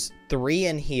there's 3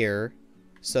 in here,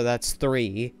 so that's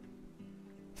 3,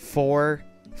 4,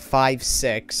 5,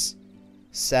 6,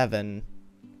 7,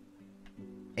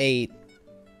 8,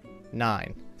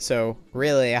 9. So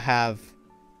really I have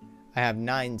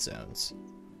 9 zones.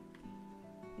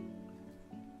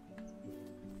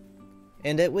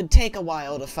 And it would take a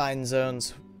while to find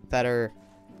zones that are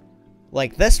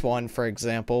like this one, for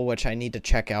example, which I need to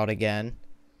check out again.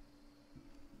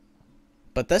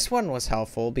 But this one was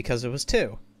helpful because it was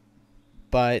 2.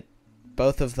 But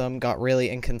both of them got really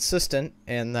inconsistent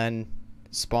and then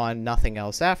spawned nothing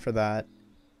else after that.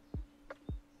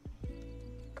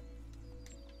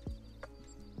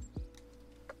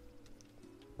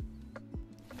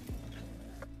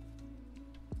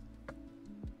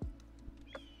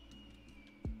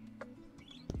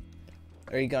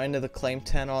 Are you going to the claim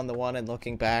tent on the one and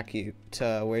looking back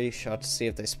to where you shot to see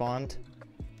if they spawned?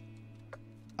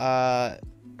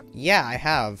 Yeah, I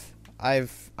have.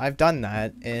 I've done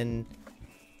that, and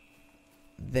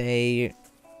they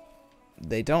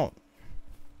don't.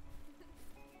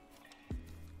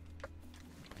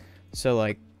 So,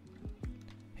 like,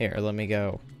 here, let me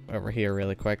go over here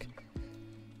really quick.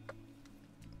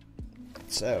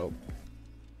 So,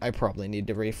 I probably need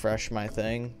to refresh my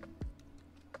thing.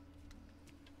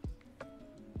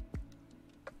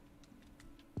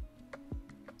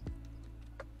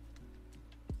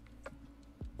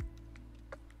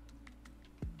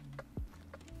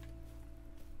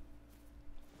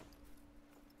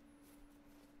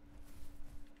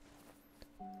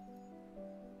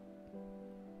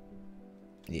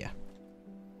 Yeah.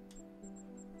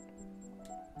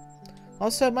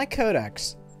 Also, my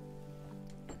codex.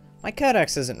 My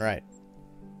codex isn't right.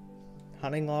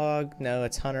 Hunting log? No,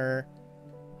 it's hunter.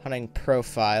 Hunting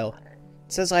profile.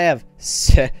 It says I have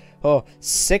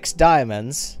 6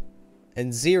 diamonds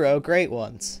and 0 great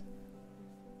ones.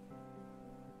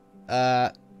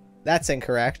 That's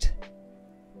incorrect.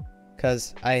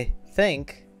 Because I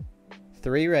think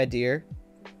 3 red deer,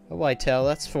 a whitetail,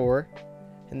 that's 4.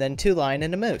 And then 2 lion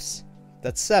and a moose.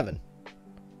 That's 7.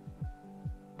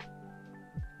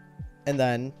 And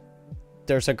then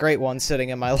there's a great one sitting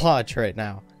in my lodge right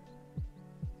now.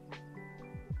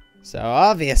 So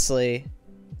obviously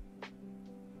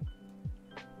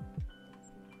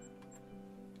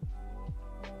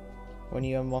when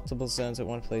you have multiple zones at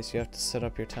one place, you have to set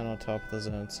up your tent on top of the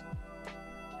zones.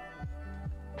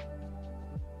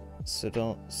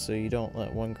 So you don't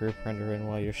let one group render in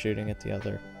while you're shooting at the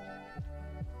other.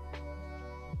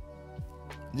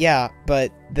 Yeah,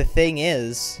 but the thing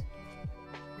is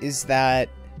that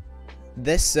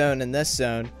this zone and this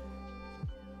zone,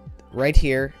 right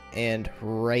here and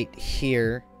right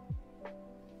here,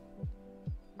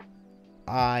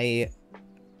 I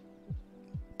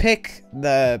pick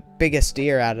the biggest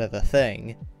deer out of the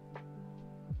thing.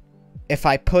 If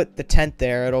I put the tent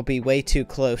there, it'll be way too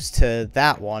close to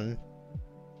that one.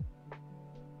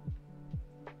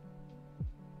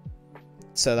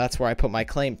 So that's where I put my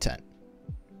claim tent.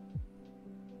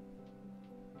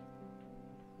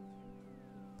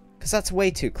 Because that's way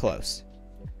too close.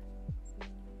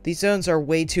 These zones are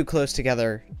way too close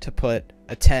together to put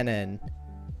a 10 in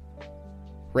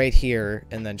right here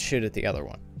and then shoot at the other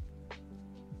one.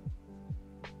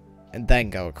 And then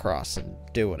go across and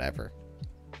do whatever.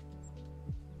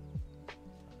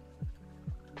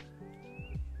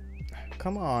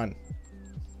 Come on.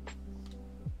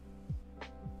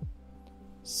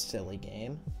 Silly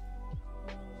game.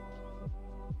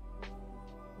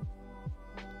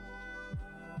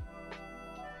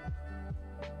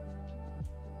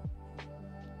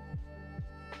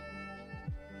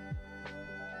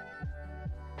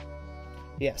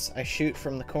 Yes, I shoot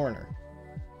from the corner.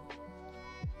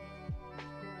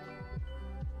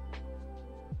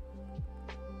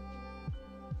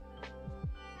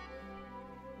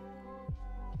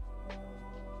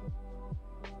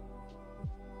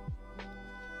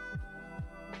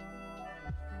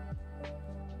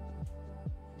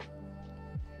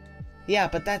 Yeah,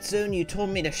 but that zone you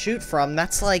told me to shoot from,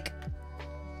 that's like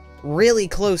really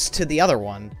close to the other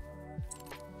one.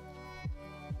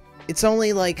 It's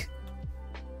only like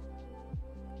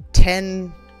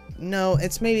 10, no,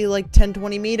 it's maybe like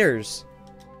 10-20 meters.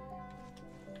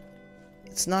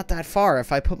 It's not that far.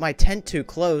 If I put my tent too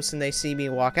close and they see me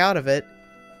walk out of it,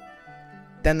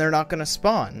 then they're not gonna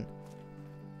spawn.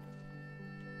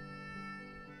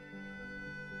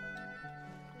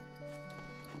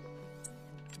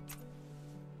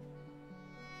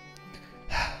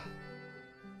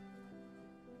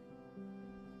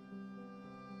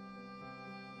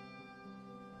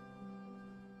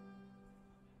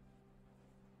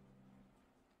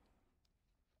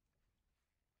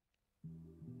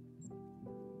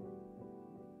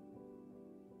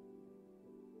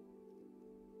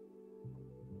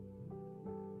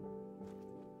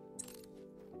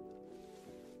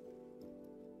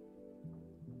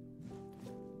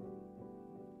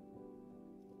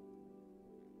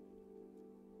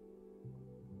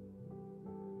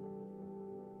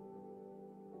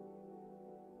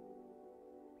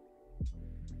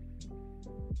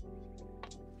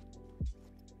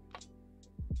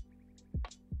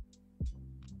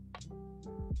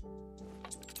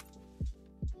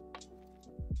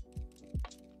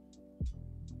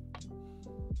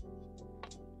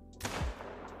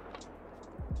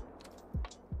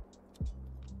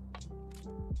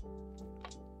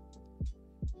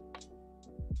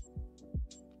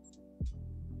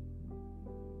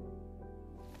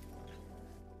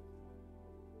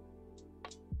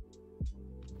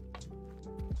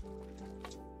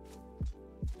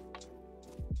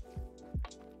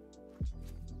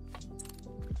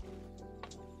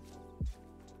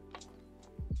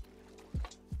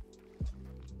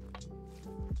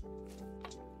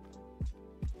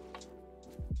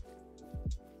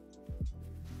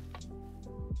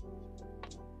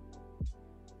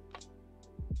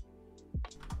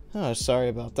 Oh, sorry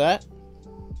about that.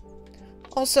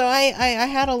 Also, I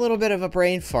had a little bit of a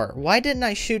brain fart. Why didn't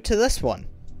I shoot to this one?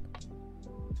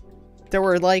 There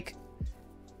were like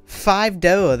 5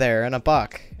 doe there and a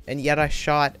buck, and yet I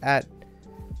shot at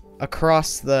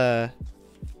across the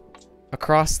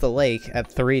lake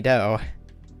at 3 doe.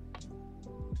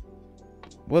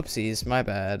 Whoopsies, my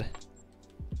bad.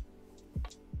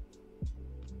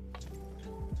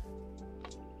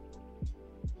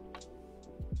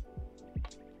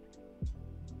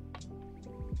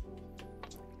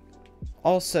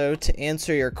 Also, to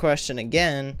answer your question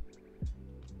again,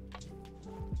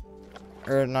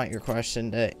 or not your question,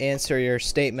 to answer your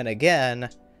statement again,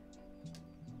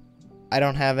 I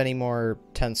don't have any more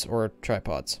tents or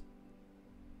tripods.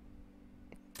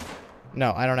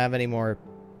 No, I don't have any more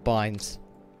blinds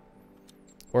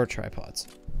or tripods.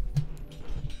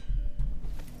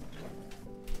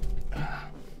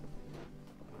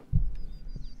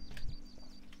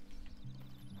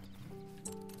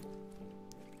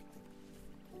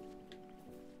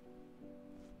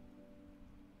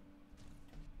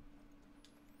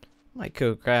 Might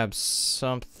go grab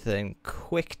something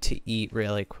quick to eat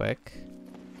really quick.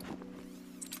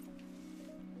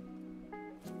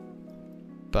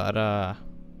 But,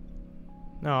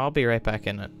 no, I'll be right back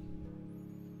in it.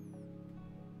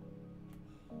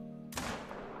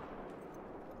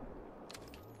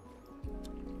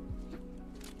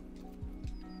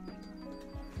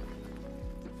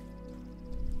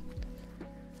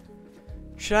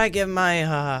 Should I give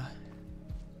my,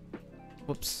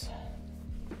 whoops.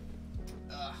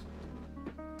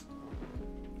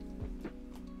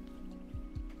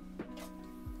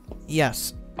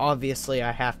 Yes, obviously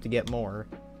I have to get more.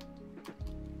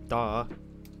 Duh.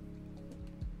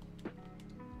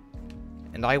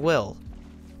 And I will.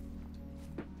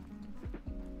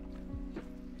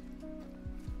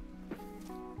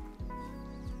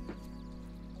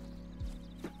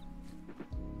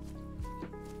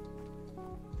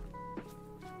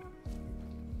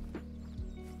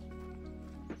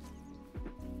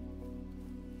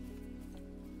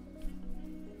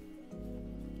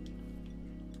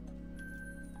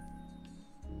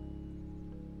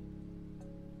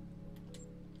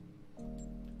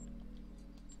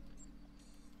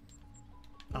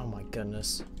 Oh my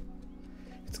goodness.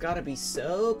 It's gotta be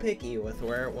so picky with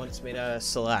where it wants me to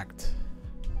select.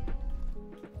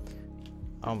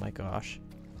 Oh my gosh.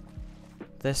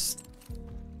 This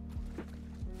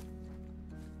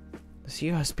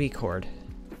USB cord.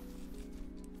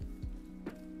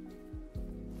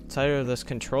 It's either this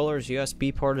controller's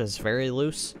USB port is very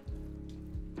loose,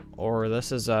 or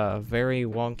this is a very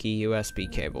wonky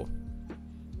USB cable.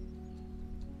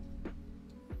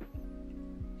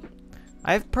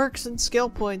 I have perks and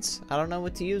skill points. I don't know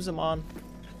what to use them on.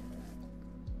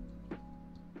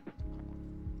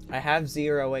 I have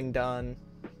zeroing done.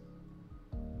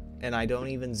 And I don't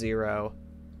even zero.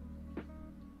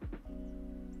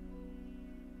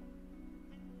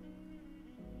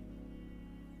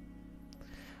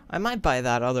 I might buy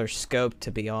that other scope,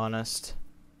 to be honest.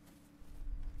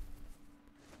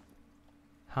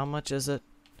 How much is it?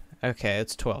 Okay,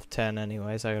 it's 12:10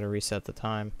 anyways. I gotta reset the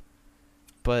time.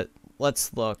 But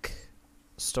let's look.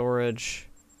 Storage.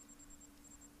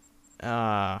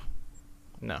 No,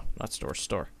 not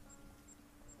store.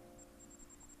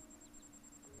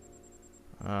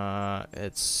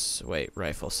 It's, wait,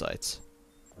 rifle sights.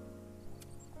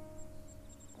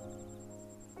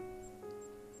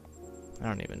 I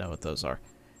don't even know what those are.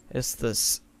 It's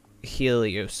this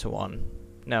Helios one.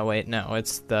 No, wait, no,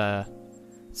 it's the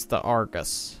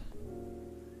Argus.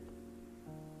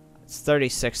 It's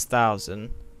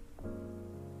 36,000.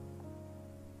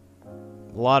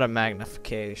 A lot of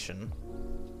magnification.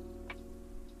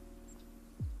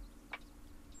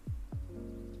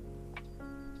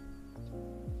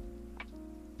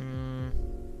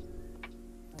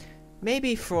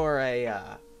 Maybe for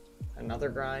a, another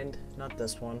grind. Not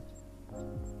this one.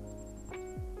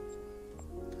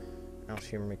 Out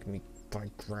here making me buy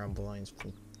ground blinds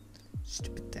from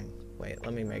stupid thing. Wait,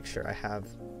 let me make sure I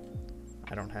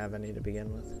don't have any to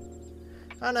begin with.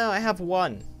 Oh no, I have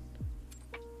one.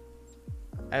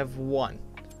 I have one.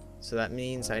 So that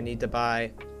means I need to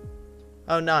buy...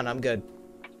 Oh, none, I'm good.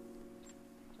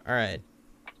 Alright.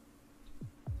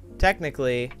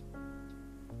 Technically...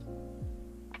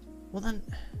 Well then...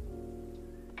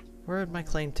 Where would my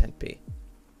claim tent be?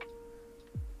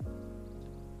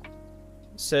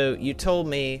 So, you told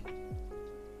me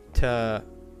to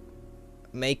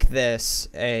make this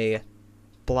a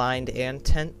blind and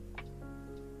tent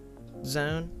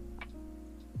zone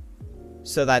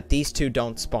so that these two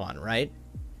don't spawn, right?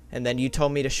 And then you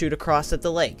told me to shoot across at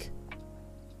the lake.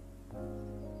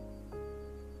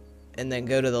 And then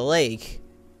go to the lake.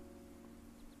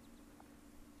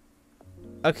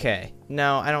 Okay,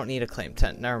 no, I don't need a claim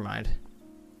tent. Never mind.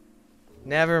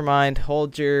 Never mind.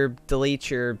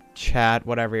 Delete your chat,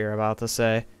 whatever you're about to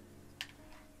say.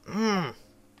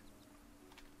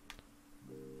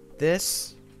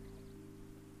 This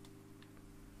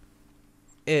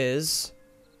is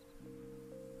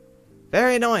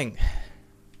very annoying.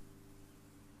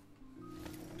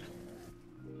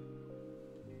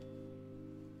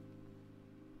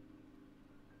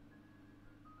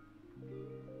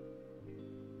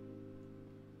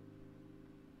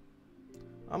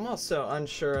 I'm also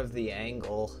unsure of the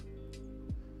angle.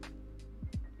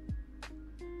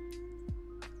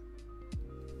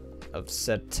 Of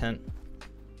said tent.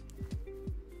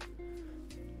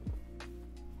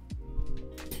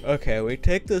 Okay, we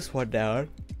take this one down.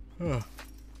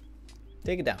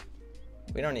 Take it down.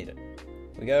 We don't need it.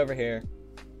 We go over here.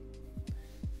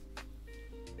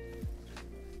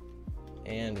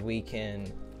 And we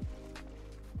can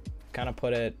kind of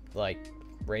put it like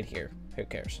right here. Who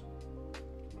cares?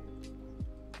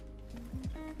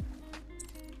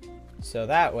 So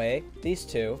that way, these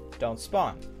two don't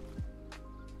spawn.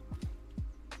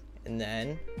 And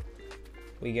then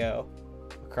we go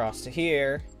across to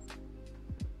here.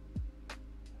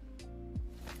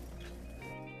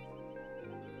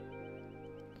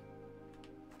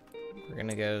 We're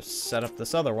gonna go set up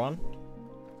this other one.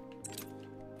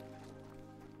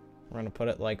 We're gonna put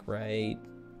it like right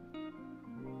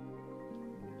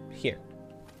here.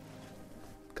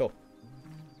 Cool.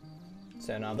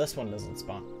 So now this one doesn't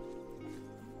spawn.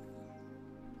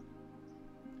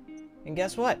 And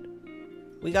guess what?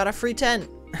 We got a free tent.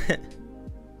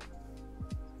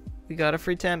 We got a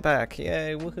free tent back.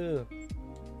 Yay, woohoo.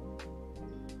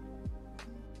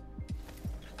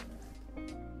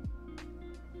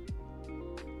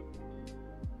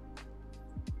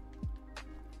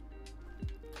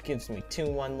 Gives me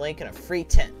 2-1 lake and a free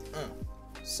tent.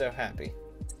 So happy.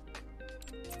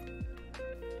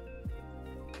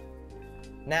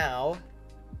 Now,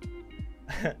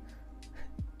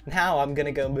 now I'm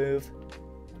gonna go move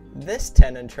this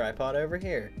tent and tripod over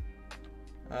here.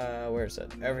 Where is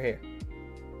it? Over here.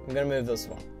 I'm gonna move this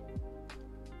one.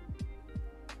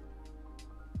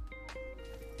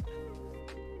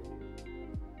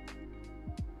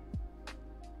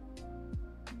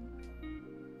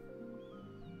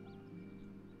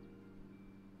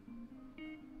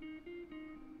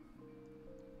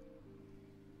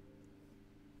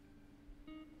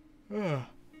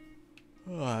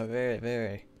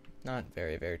 Not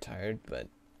very tired, but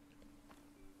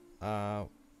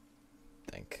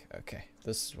okay,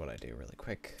 this is what I do really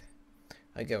quick.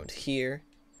 I go into here,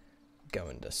 go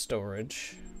into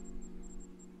storage,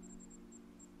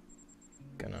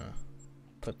 gonna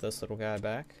put this little guy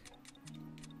back,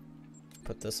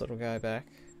 put this little guy back,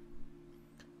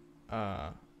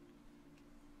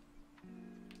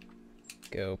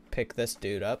 go pick this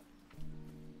dude up.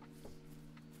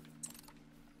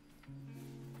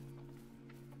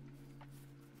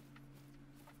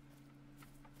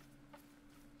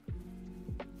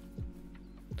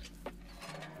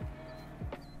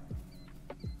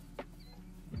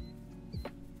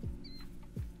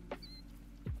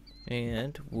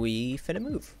 And we finna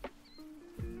move.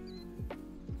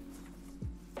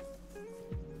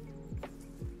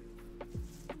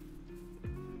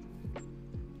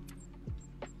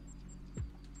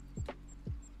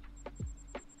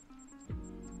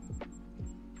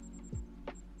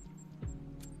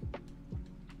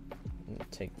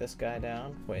 Take this guy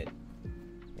down. Wait,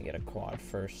 let me get a quad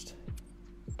first.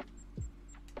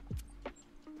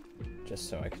 Just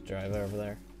so I could drive over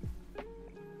there.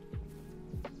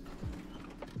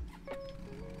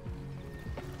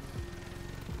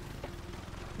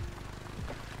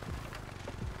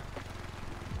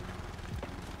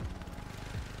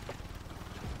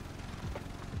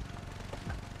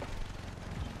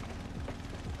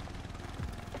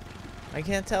 I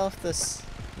can't tell if this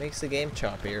makes the game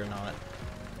choppy or not.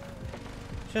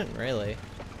 Shouldn't really.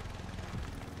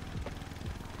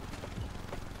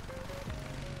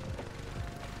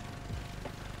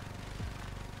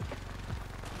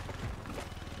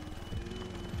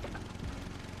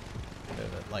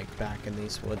 Move it like back in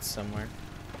these woods somewhere.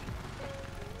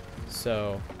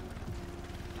 So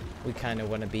we kind of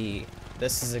want to be,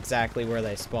 this is exactly where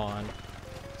they spawn.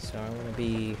 So I want to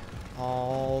be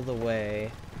all the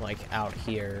way like out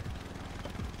here.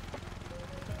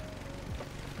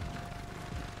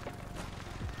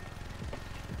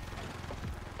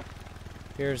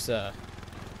 Here's a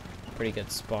pretty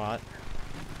good spot.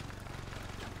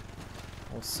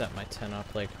 We'll set my tent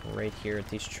up like right here at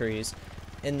these trees.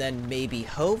 And then maybe,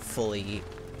 hopefully,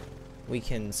 we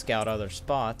can scout other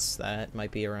spots that might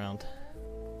be around.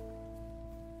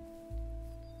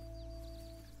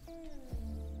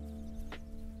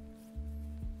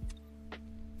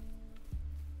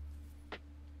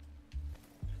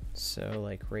 So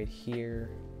like right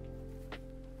here.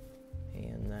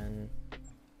 And then...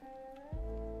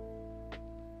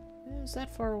 is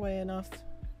that far away enough?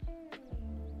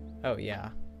 Oh yeah,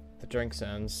 the drink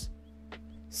zones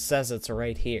says it's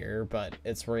right here, but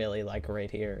it's really like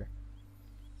right here.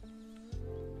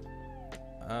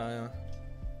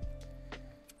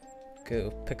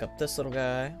 Go pick up this little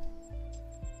guy.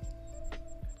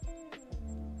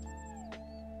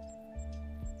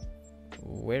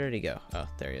 Where did he go? Oh,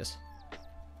 there he is.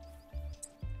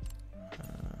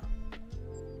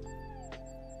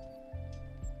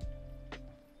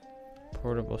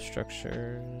 Portable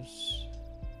structures.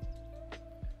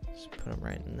 Just put them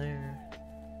right in there.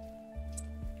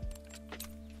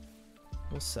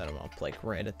 We'll set them up like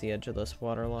right at the edge of this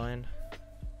water line.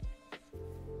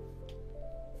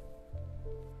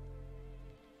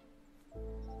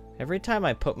 Every time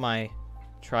I put my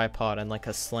tripod in like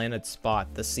a slanted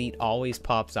spot, the seat always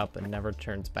pops up and never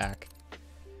turns back.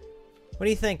 What do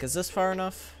you think? Is this far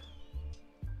enough?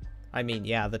 I mean,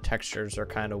 yeah, the textures are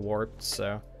kind of warped,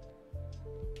 so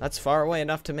that's far away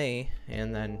enough to me.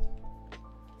 And then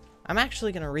I'm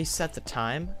actually going to reset the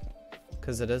time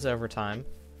because it is overtime.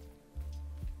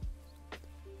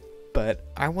 But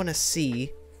I want to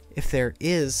see if there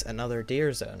is another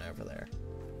deer zone over there.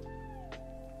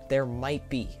 There might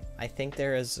be. I think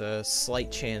there is a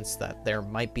slight chance that there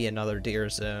might be another deer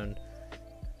zone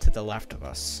to the left of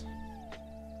us.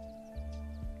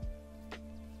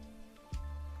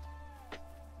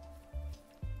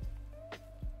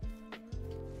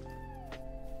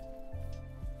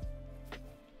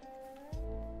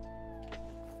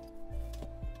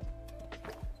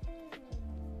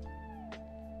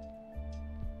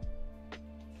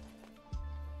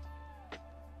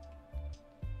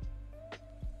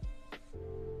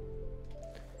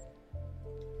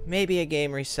 Maybe a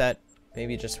game reset,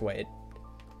 maybe just wait.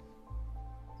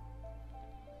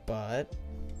 But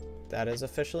that is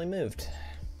officially moved.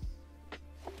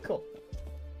 Cool.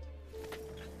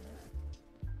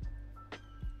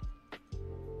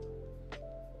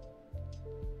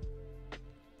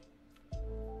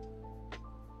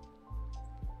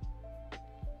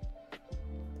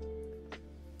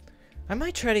 I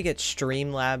might try to get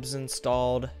Streamlabs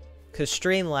installed, because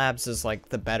Streamlabs is like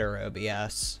the better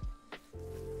OBS.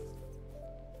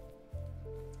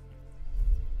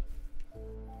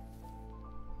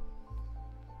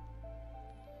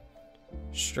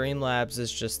 Streamlabs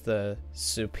is just the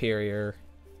superior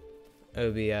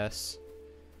OBS.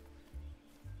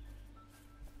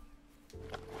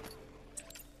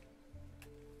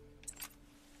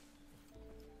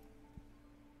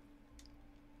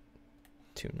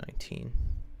 $219.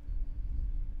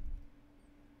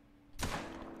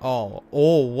 Oh,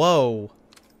 whoa.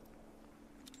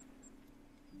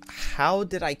 How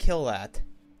did I kill that?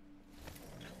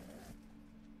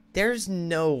 There's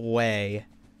no way.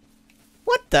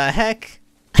 What the heck?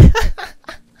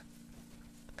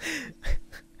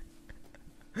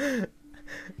 Oh,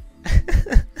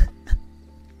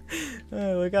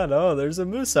 look out. Oh, there's a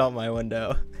moose out my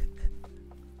window.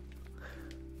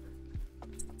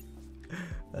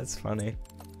 That's funny.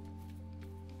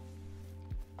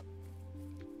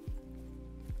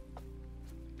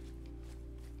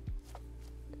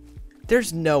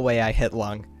 There's no way I hit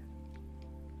lung.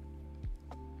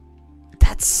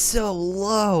 That's so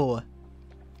low.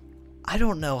 I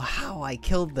don't know how I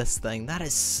killed this thing. That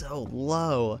is so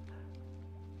low.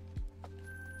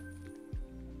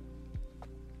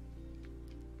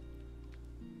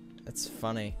 That's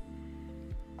funny.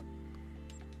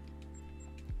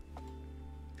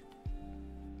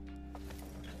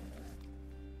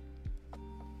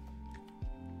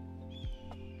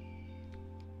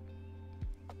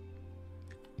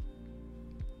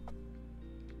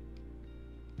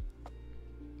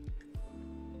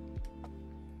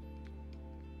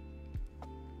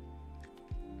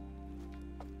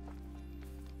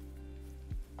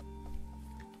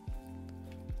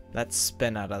 That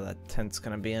spin out of that tent's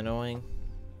gonna be annoying.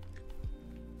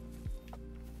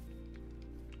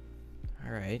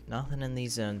 Alright, nothing in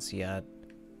these zones yet.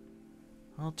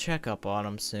 I'll check up on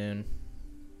them soon.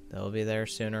 They'll be there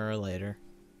sooner or later.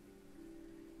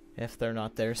 If they're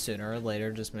not there sooner or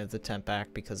later, just move the tent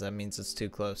back because that means it's too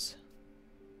close.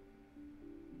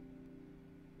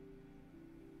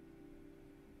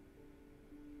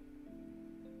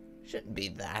 Shouldn't be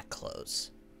that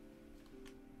close.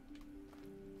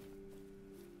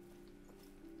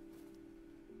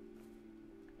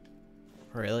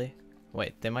 Really?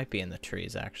 Wait, they might be in the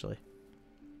trees, actually.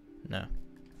 No.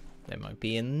 They might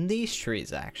be in these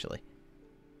trees, actually.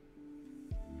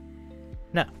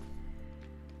 No.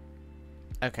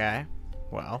 Okay.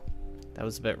 Well, that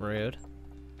was a bit rude.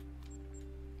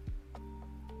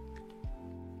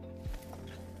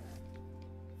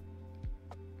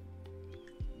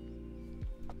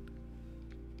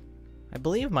 I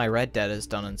believe my Red Dead is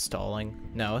done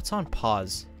installing. No, it's on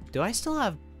pause. Do I still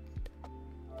have,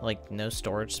 like, no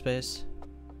storage space?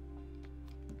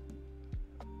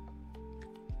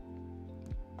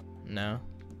 No.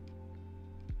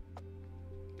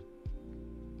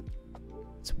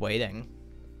 It's waiting.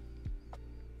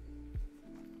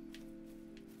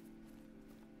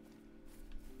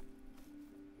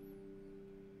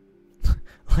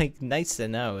 Like, nice to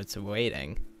know it's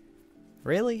waiting.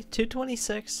 Really?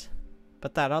 226?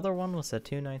 But that other one was at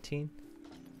 219?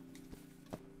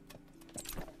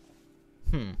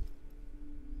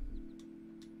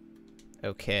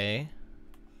 Okay.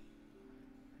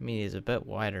 I mean, he's a bit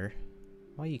wider.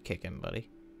 Why are you kicking, buddy?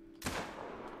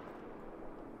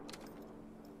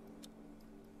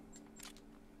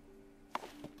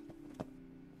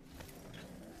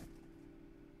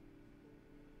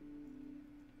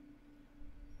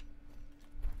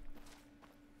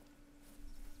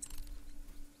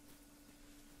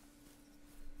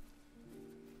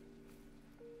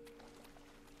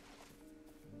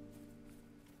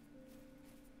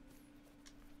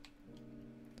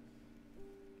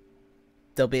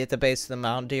 They'll be at the base of the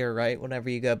mountain, deer, right? Whenever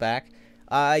you go back.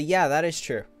 Yeah, that is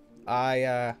true.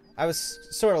 I was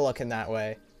sort of looking that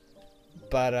way,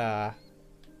 but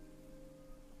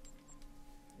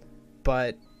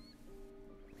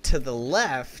to the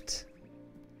left,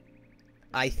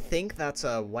 I think that's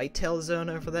a whitetail zone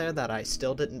over there that I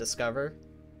still didn't discover.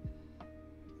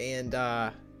 And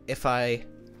if I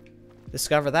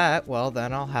discover that, well,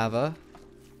 then I'll have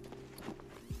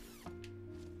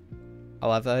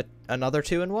another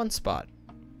 2-in-1 spot.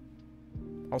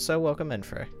 Also, welcome in,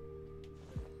 Frey.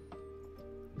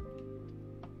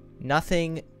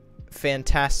 Nothing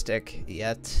fantastic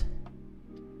yet.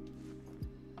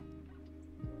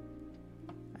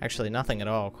 Actually, nothing at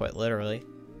all, quite literally.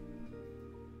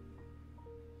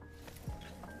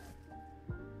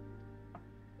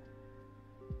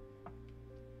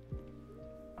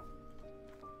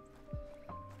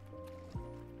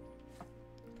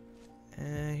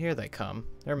 Here they come.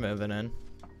 They're moving in.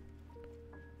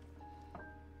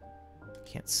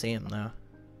 Can't see them though.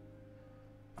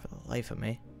 For the life of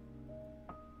me.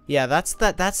 Yeah, that's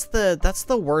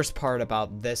the worst part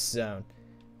about this zone.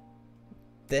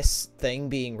 This thing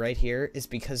being right here is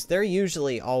because they're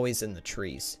usually always in the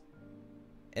trees.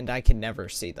 And I can never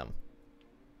see them.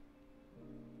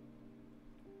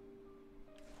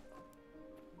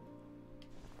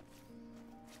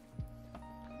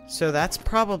 So that's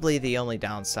probably the only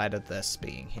downside of this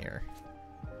being here.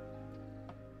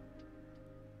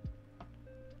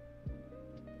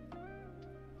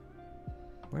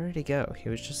 Where did he go? He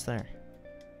was just there.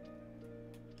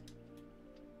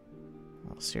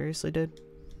 Oh, seriously, dude?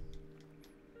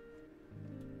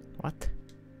 What?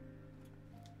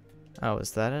 Oh,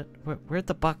 is that it? Where'd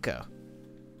the buck go?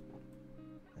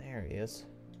 There he is.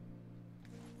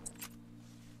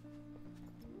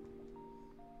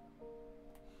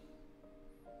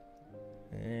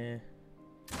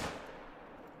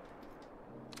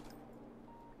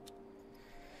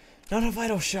 Not a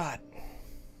vital shot.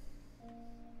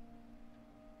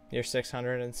 You're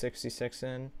 666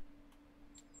 in.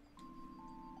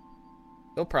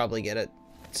 You'll probably get it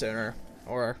sooner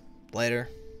or later.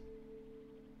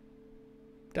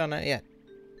 Don't know yet.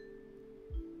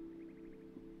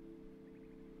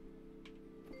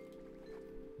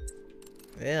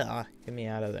 Yeah, get me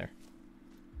out of there.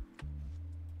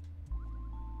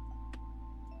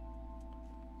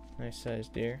 Nice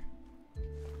sized deer.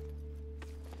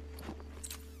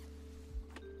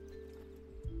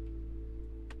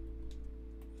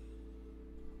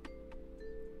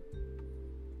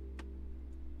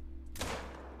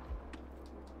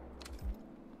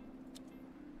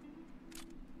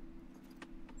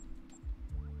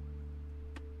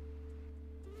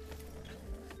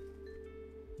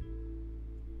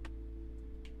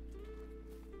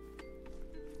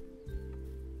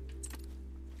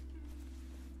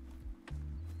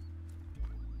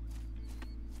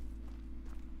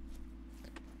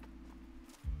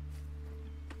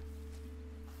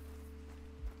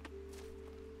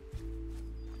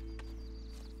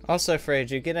 Also, Frey,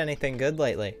 did you get anything good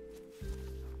lately? I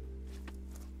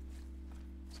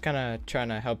was kind of trying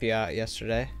to help you out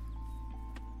yesterday.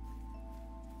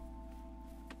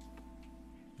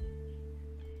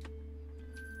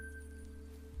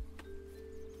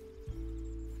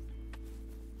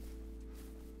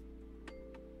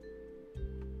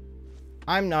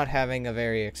 I'm not having a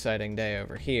very exciting day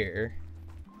over here.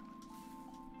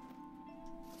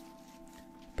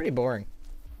 Pretty boring.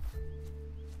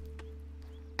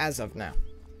 As of now.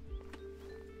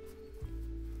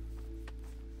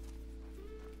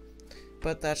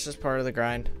 But that's just part of the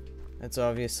grind. It's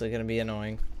obviously going to be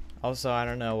annoying. Also, I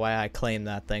don't know why I claimed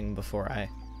that thing before I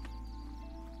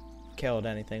killed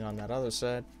anything on that other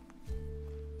side.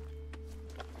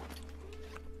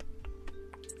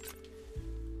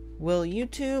 Will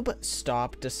YouTube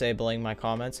stop disabling my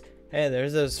comments? Hey,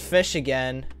 there's those fish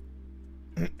again.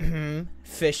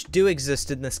 Fish do exist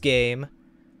in this game.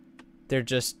 They're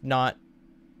just not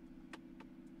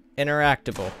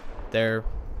interactable. They're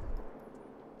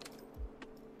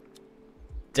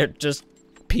just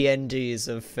PNGs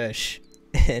of fish.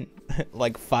 And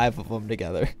like 5 of them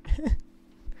together.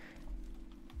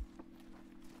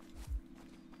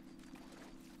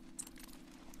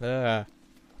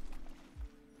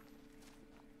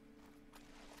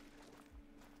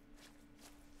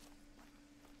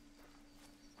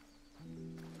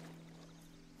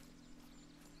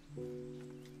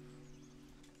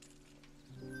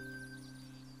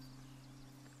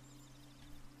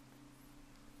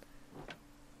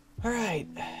 Alright,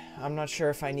 I'm not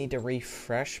sure if I need to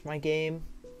refresh my game.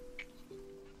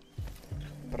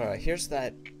 But here's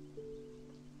that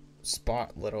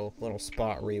little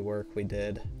spot rework we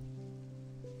did.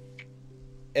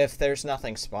 If there's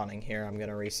nothing spawning here, I'm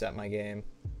gonna reset my game.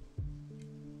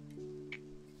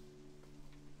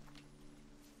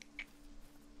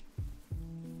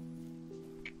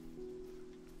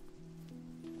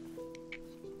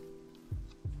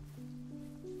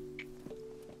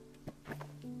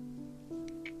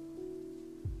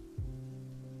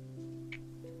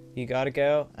 You gotta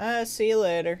go? See you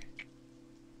later.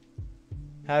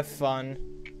 Have fun.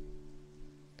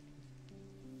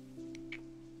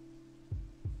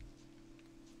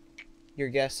 You're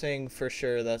guessing for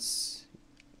sure that's...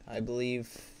 I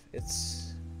believe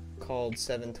it's called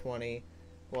 720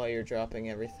 while you're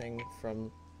dropping everything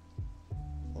from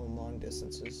long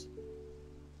distances.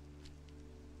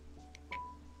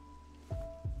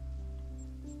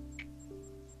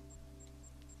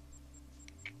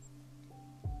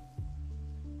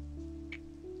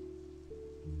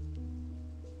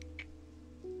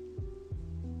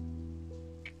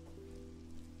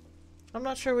 I'm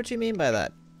not sure what you mean by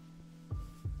that.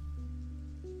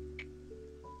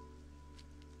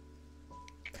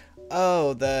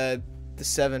 Oh, the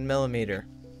 7mm.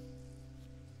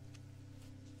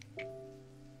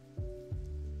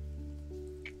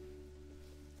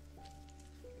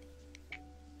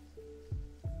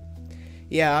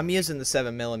 Yeah, I'm using the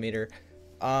 7mm.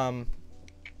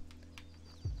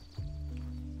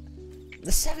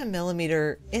 The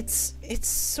 7mm, it's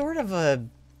sort of a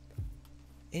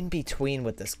in between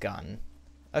with this gun.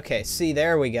 Okay, see,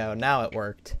 there we go. Now it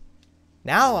worked.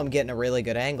 Now I'm getting a really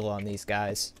good angle on these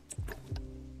guys.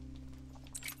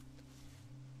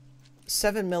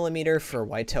 7mm for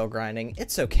whitetail grinding,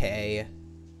 it's okay.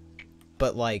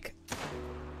 But, like,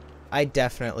 I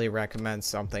definitely recommend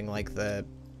something like the,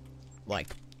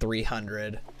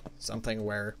 300. Something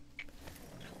where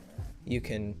you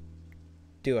can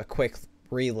do a quick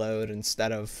reload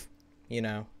instead of, you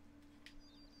know,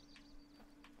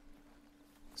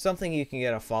 something you can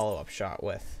get a follow-up shot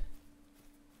with.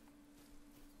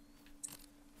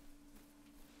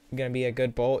 Gonna be a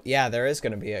good bolt? Yeah, there is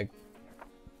gonna be a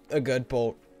good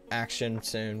bolt action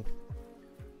soon.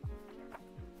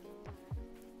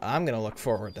 I'm gonna look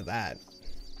forward to that.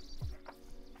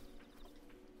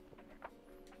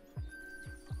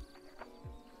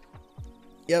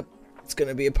 Yep, it's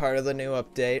gonna be a part of the new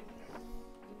update.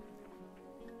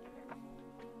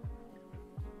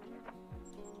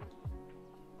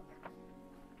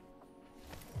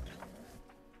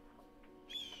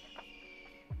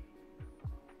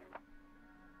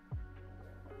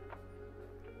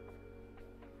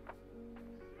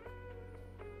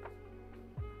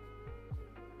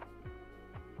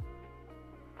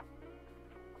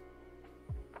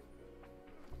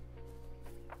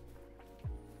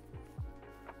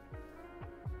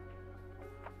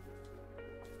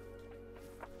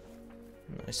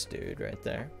 Nice dude right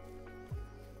there.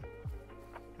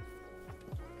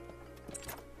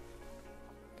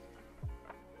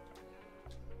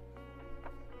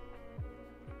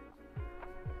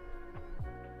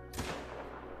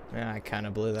 I kind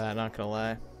of blew that, not gonna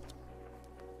lie.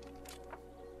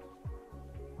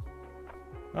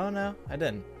 Oh no, I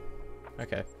didn't.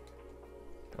 Okay.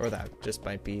 Or that just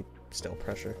might be still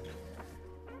pressure.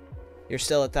 You're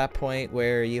still at that point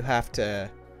where you have to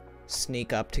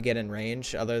sneak up to get in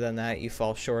range. Other than that, you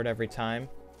fall short every time.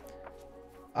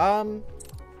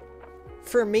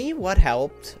 For me, what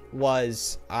helped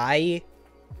was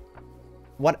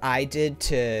what I did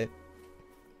to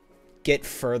get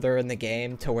further in the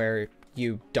game to where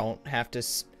you don't have to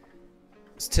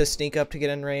sneak up to get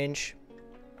in range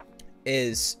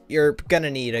is you're gonna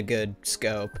need a good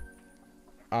scope.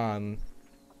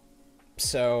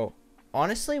 So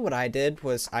honestly, what I did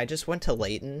was I just went to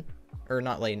Layton, or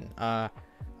not Layton, I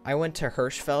went to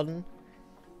Hirschfelden,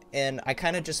 and I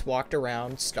kind of just walked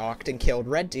around, stalked, and killed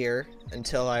red deer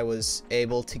until I was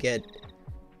able to get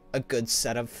a good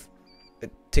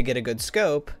to get a good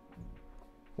scope,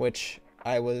 which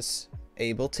I was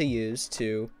able to use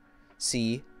to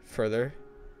see further.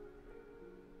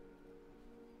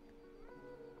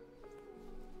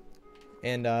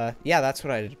 And yeah, that's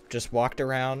what I did. Just walked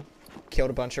around,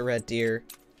 killed a bunch of red deer,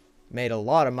 made a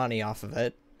lot of money off of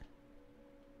it,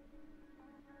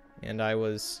 and I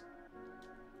was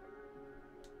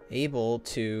able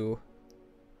to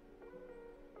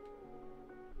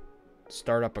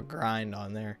start up a grind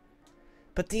on there.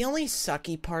 But the only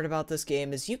sucky part about this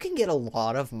game is you can get a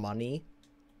lot of money,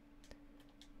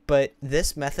 but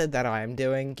this method that I'm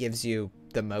doing gives you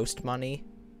the most money.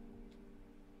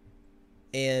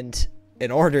 And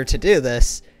in order to do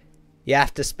this, you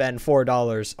have to spend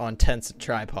 $4 on tents and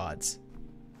tripods.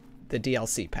 The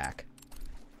DLC pack.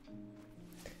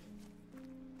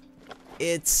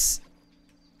 It's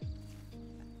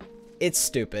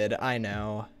stupid, I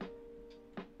know.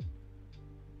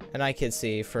 And I could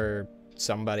see for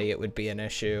somebody it would be an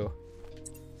issue.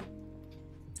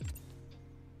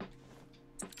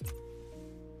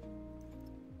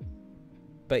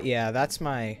 But yeah, that's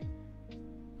my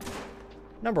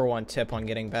 #1 tip on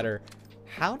getting better.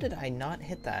 How did I not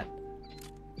hit that?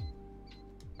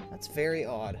 That's very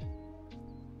odd.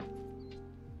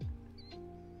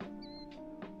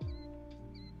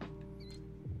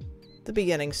 The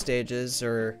beginning stages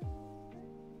are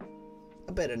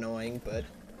a bit annoying, but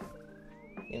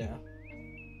you know,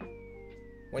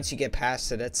 once you get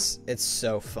past it, it's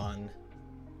so fun.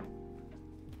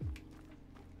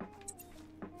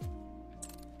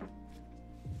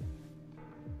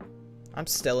 I'm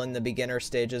still in the beginner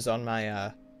stages on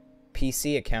my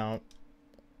PC account,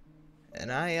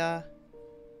 and I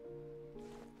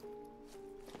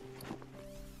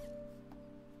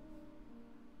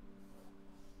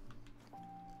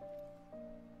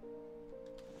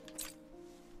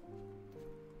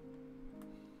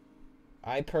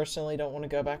personally don't want to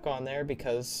go back on there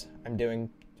because I'm doing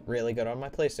really good on my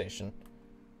PlayStation.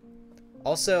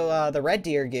 Also, the red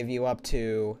deer give you up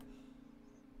to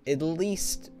at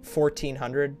least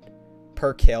 1,400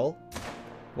 per kill,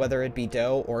 whether it be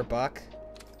doe or buck.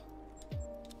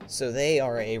 So they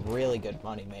are a really good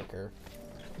money maker.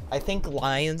 I think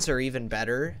lions are even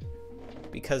better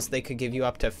because they could give you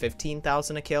up to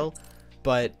 15,000 a kill,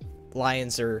 but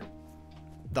lions are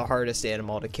the hardest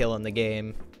animal to kill in the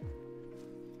game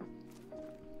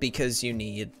because you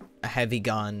need a heavy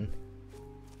gun,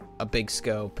 a big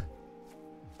scope,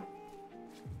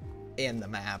 and the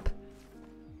map.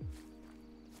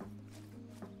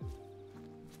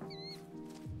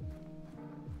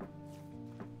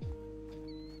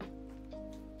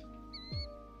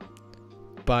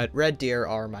 But red deer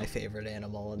are my favorite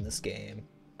animal in this game.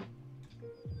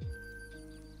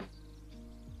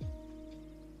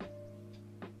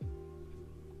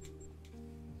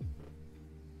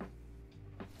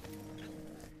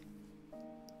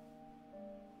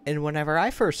 And whenever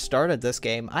I first started this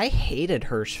game, I hated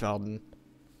Hirschfelden.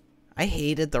 I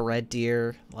hated the red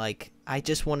deer. Like, I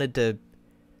just wanted to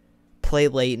play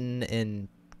Layton and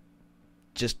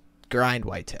just grind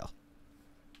whitetail.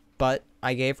 But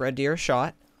I gave red deer a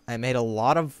shot. I made a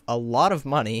lot of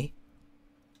money,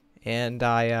 and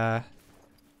I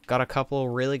got a couple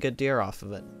really good deer off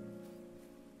of it.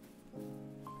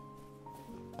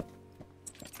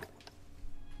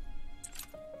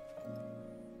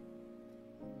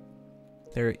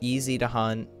 They're easy to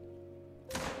hunt.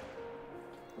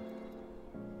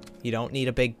 You don't need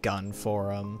a big gun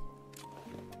for them.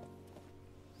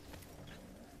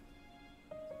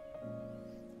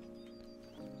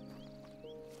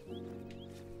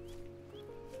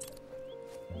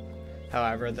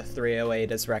 However, the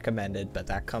 308 is recommended, but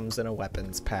that comes in a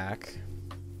weapons pack.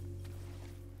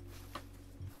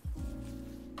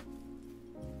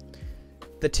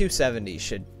 The 270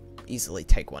 should easily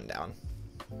take one down.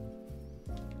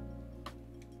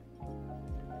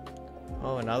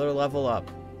 Oh, another level up.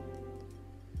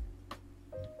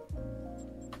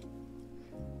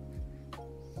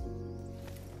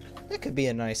 That could be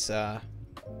a nice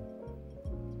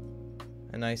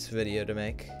video to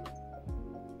make.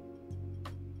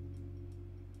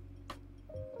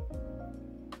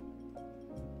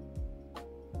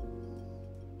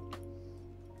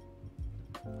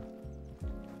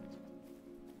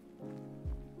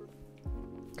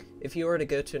 If you were to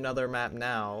go to another map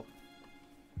now,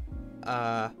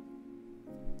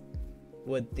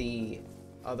 would the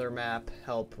other map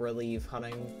help relieve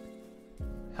hunting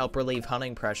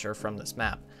pressure from this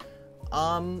map?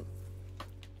 I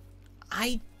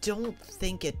don't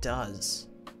think it does.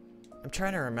 I'm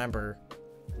trying to remember.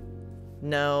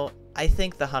 No, I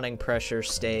think the hunting pressure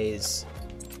stays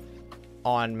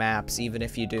on maps even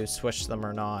if you do switch them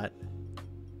or not.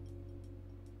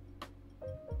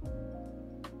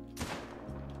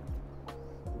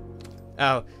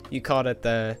 Oh, you called it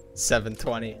the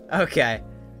 720. Okay.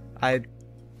 I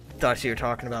thought you were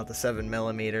talking about the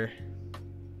 7mm.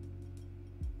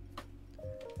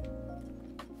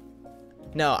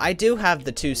 No, I do have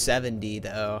the 270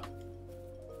 though.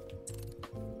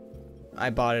 I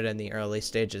bought it in the early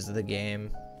stages of the game.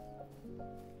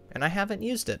 And I haven't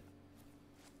used it.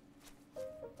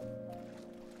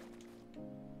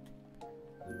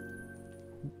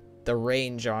 The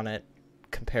range on it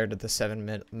compared to the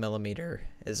 7mm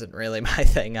isn't really my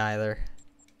thing either.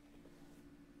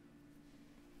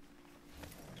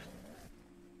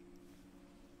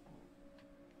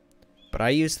 But I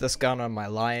use this gun on my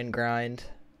lion grind.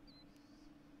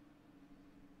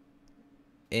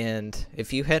 And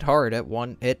if you hit hard at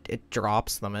one, it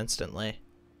drops them instantly.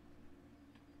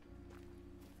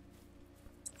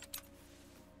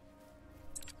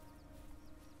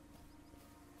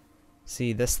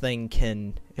 See, this thing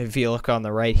can, if you look on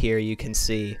the right here, you can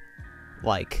see,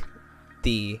 like,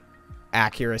 the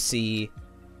accuracy,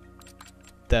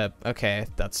 okay,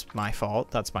 that's my fault,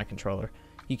 that's my controller.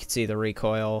 You can see the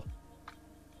recoil.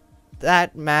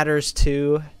 That matters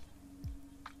too.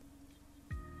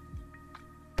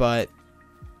 But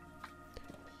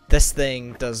this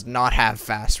thing does not have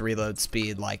fast reload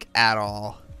speed, like, at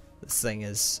all. This thing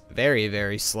is very,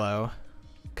 very slow,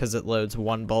 because it loads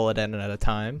one bullet in at a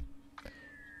time.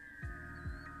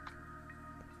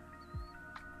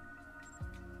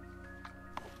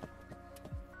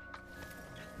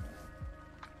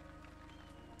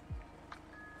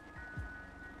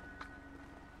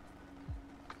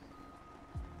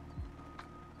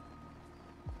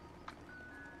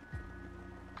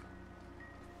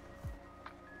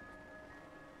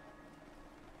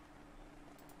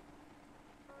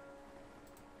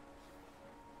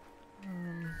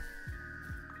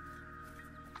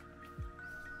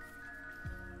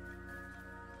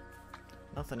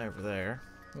 Nothing over there.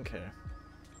 Okay.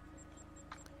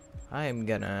 I am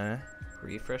gonna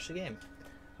refresh the game.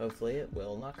 Hopefully it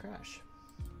will not crash.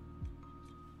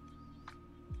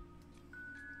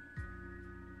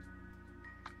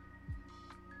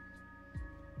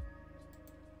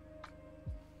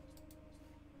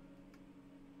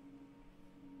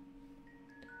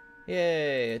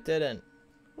 Yay, it didn't.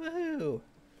 Woohoo!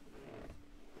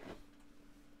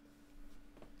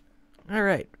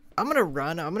 Alright, I'm gonna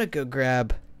run. I'm gonna go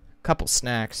grab a couple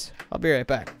snacks. I'll be right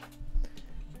back.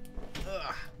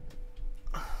 Ugh.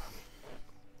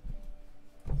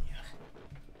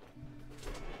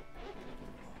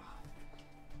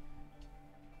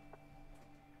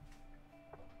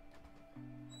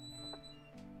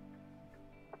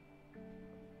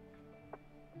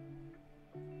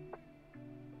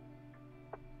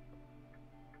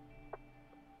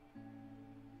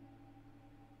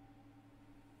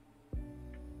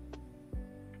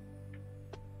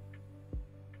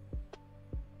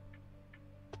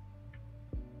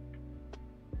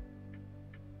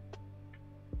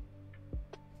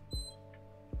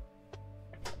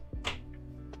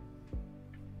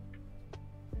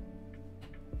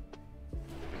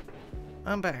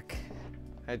 I'm back.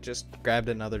 I just grabbed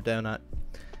another donut.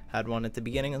 Had one at the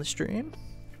beginning of the stream.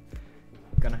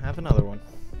 Gonna have another one.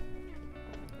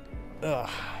 Ugh.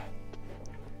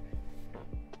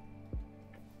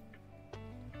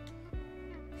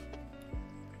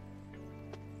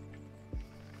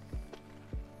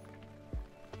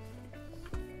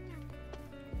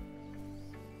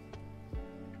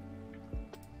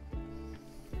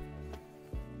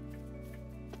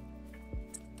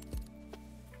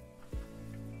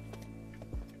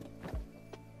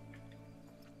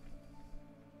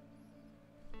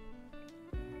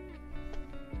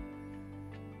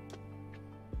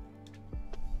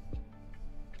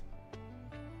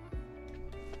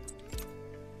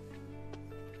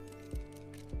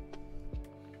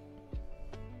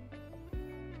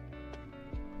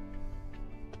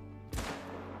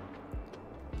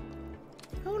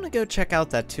 want to go check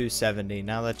out that 270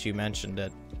 now that you mentioned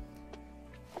it.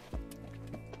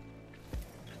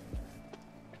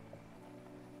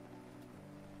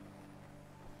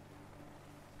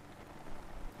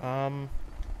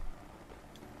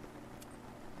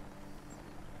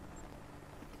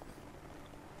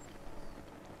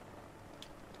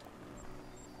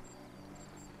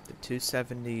 The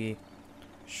 270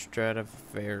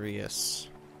 Stradivarius.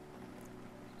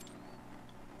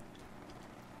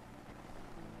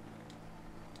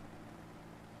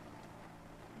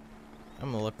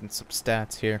 I'm gonna look at some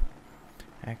stats here.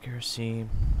 Accuracy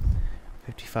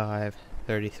 55,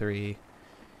 33,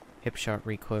 hip shot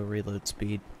recoil, reload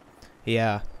speed.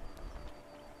 Yeah.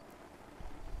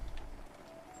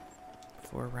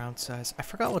 4 round size. I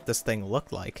forgot what this thing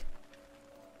looked like.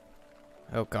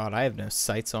 Oh god, I have no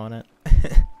sights on it.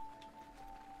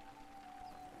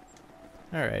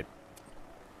 Alright.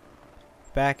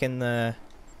 Back in the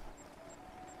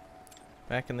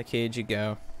cage you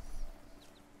go.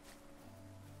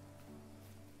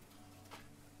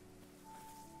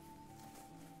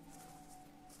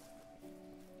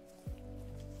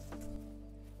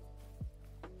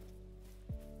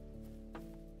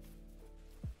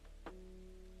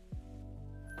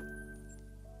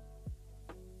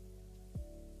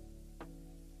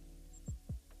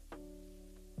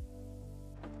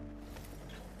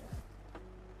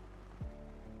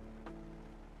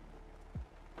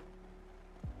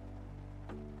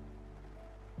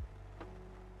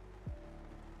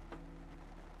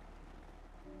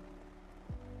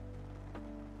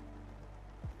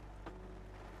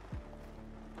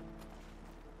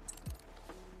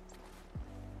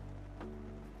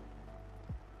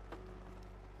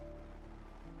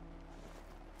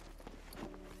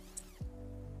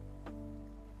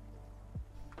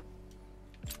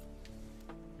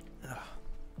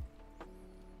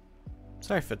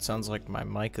 Sorry if it sounds like my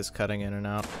mic is cutting in and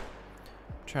out.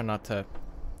 Try not to.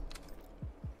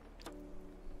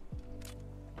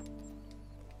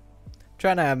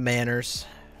 Trying to have manners.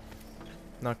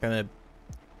 Not gonna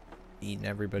eat in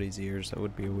everybody's ears. That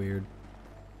would be weird.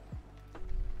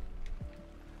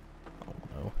 Oh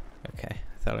no. Okay.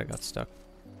 I thought I got stuck.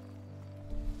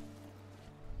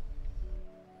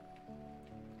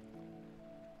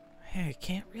 Hey, I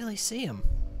can't really see them.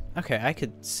 Okay, I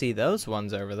could see those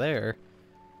ones over there.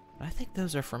 I think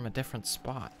those are from a different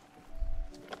spot.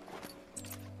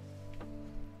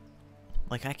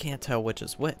 Like, I can't tell which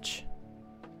is which.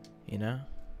 You know?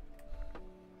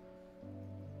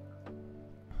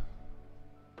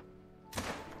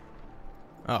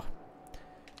 Oh.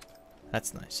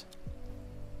 That's nice.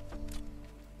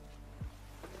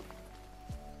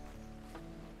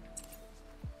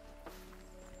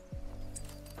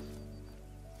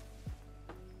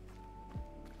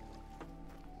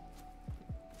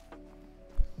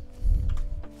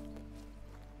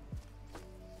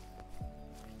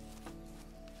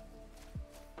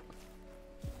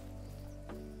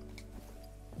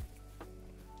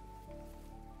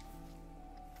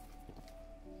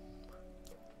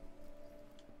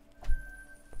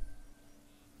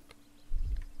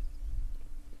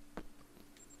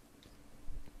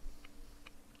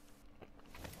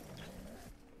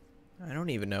 I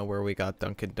don't even know where we got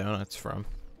Dunkin' Donuts from.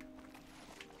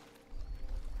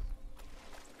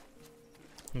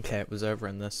 Okay, it was over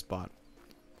in this spot.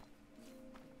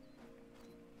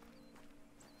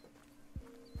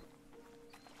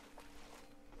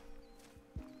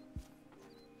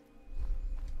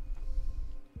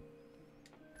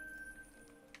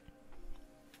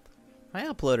 I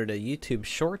uploaded a YouTube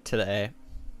short today,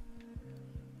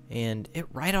 and it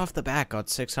right off the bat got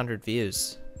 600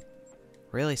 views.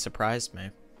 Really surprised me.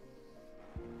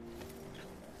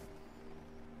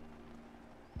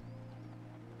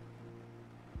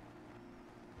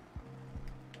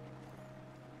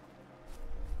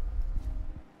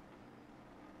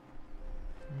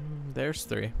 There's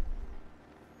 3.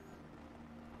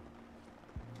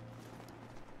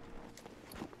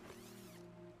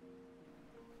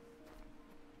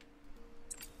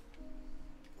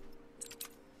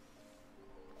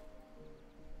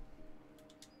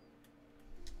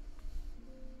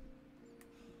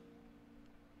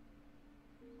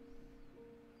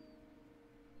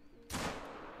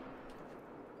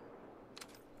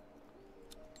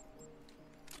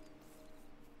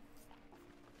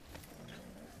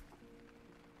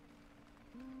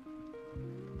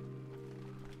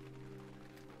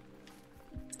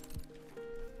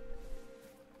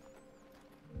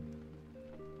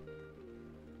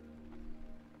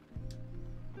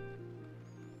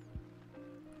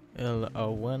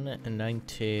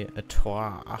 Il-193.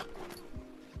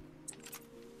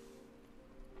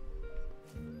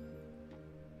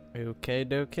 Okay,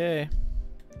 dokie.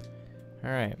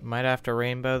 Alright, might have to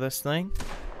rainbow this thing.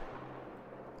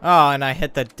 Oh, and I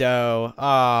hit the doe.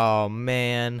 Oh,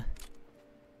 man.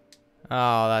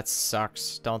 Oh, that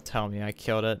sucks. Don't tell me I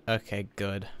killed it. Okay,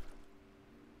 good.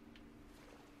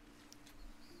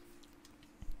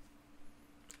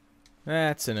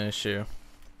 That's an issue.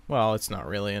 Well, it's not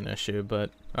really an issue,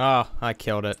 but... Oh, I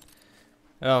killed it.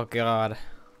 Oh, God.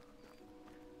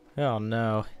 Oh,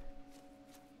 no.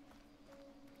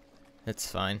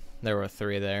 It's fine. There were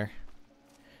 3 there.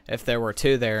 If there were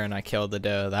 2 there and I killed the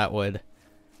doe, that would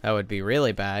be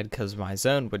really bad, because my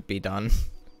zone would be done.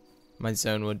 My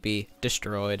zone would be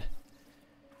destroyed.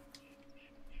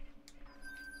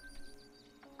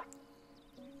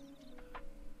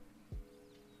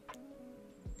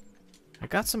 I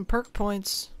got some perk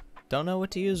points. Don't know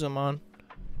what to use them on.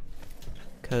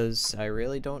 Because I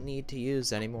really don't need to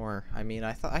use anymore. I mean,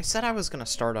 I said I was going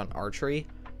to start on archery.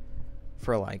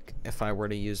 For, like, if I were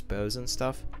to use bows and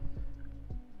stuff.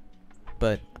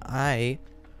 But I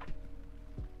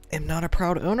am not a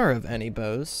proud owner of any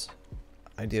bows.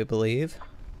 I do believe.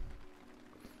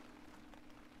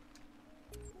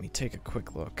 Let me take a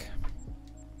quick look.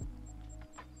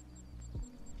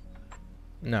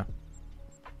 No.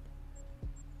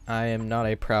 I am not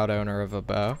a proud owner of a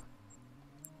bow.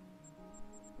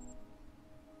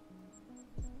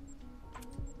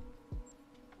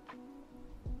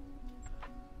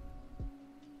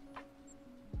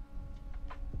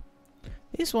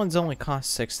 These ones only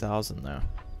cost 6,000 though.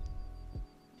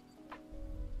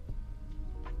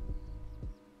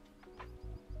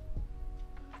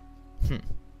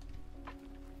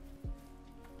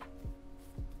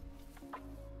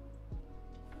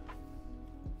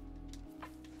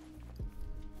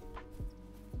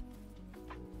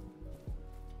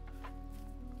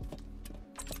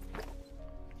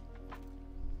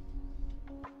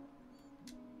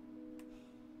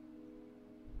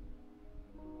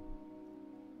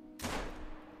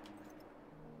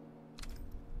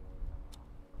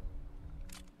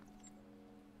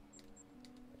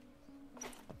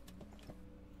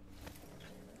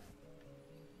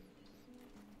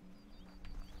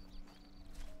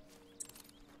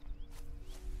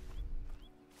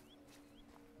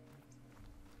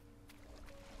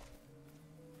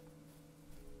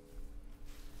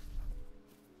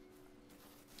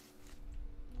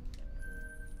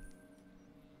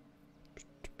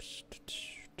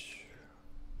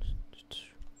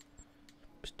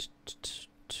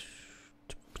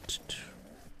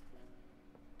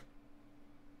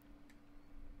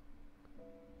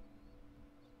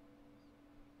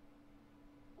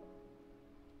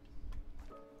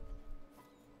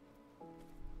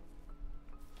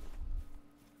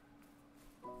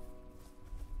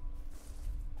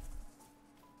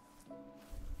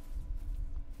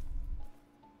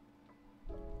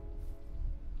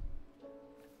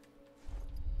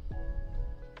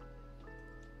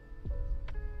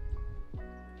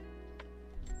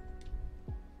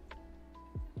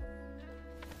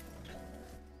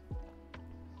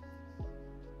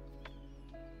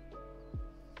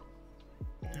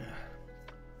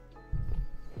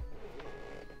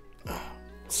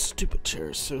 Stupid chair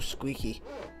is so squeaky.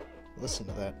 Listen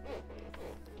to that.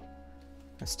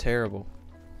 That's terrible.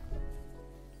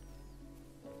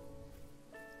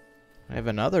 I have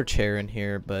another chair in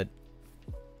here, but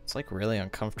it's like really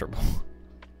uncomfortable.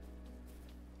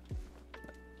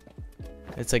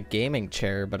 It's a gaming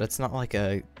chair, but it's not like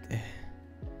a...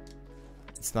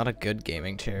 It's not a good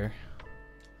gaming chair.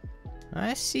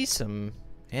 I see some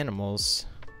animals.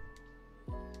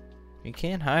 You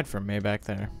can't hide from me back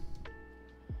there.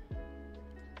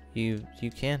 You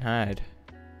can't hide.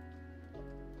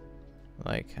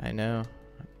 Like, I know.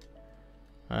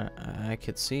 I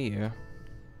could see you.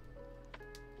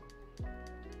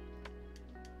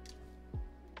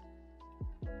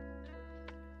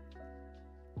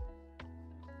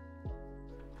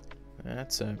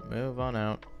 That's it. Move on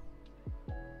out.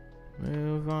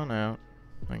 Move on out.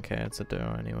 Okay, it's a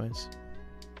doe anyways.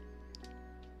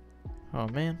 Oh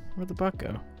man, where'd the buck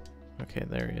go? Okay,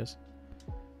 there he is.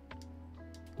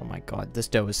 Oh my god, this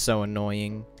doe is so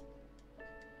annoying.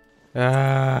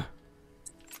 Ah.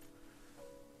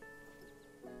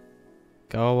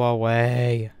 Go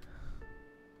away.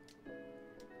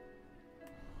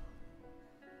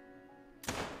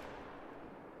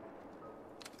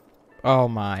 Oh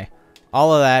my.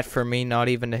 All of that for me not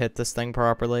even to hit this thing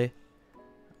properly.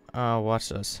 Oh, watch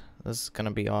this. This is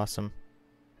gonna be awesome.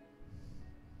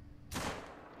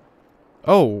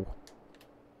 Oh.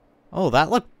 Oh, that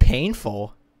looked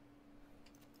painful.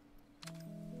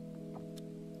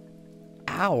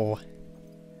 Ow.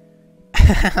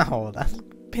 Ow.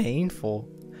 painful.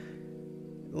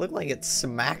 It looked like it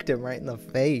smacked him right in the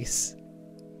face.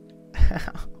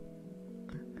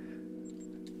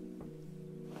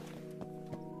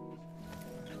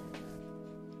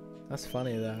 That's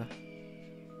funny though.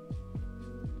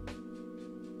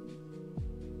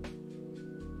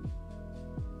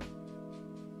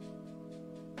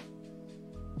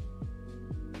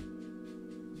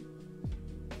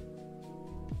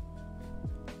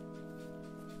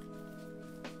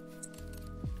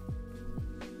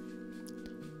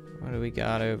 What do we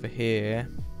got over here?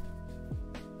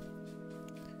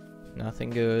 Nothing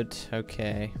good.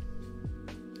 Okay.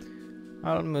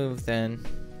 I'll move then.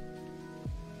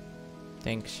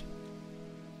 Thanks.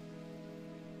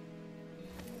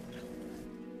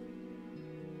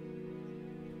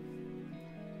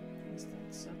 Is that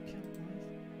sub count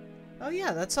live? Oh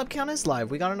yeah, that sub count is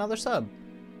live. We got another sub.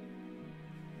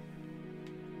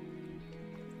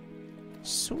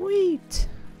 Sweet.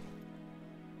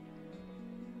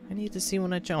 I need to see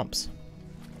when it jumps.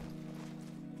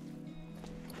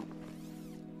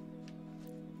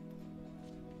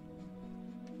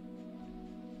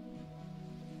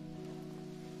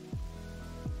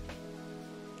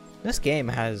 This game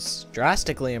has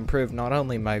drastically improved not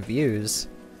only my views,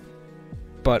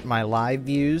 but my live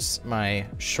views, my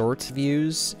shorts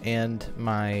views, and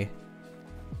my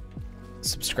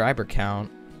subscriber count.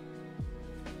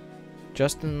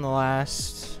 Just in the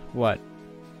last, what,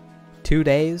 2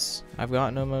 days, I've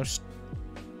gotten almost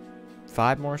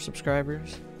 5 more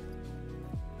subscribers.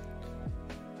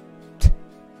 To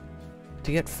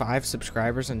get 5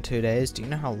 subscribers in 2 days, do you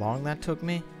know how long that took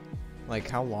me? Like,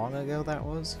 how long ago that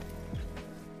was?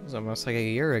 It was almost like a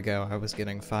year ago I was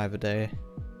getting 5 a day.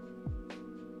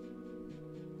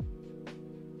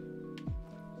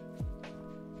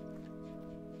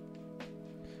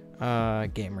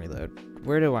 Game reload.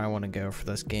 Where do I want to go for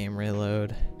this game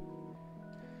reload?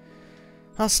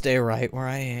 I'll stay right where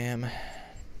I am.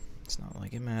 It's not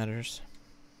like it matters.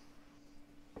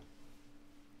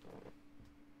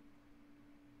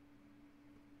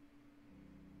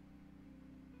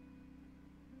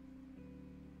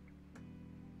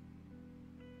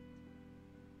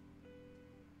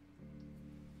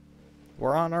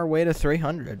 We're on our way to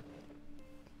 300.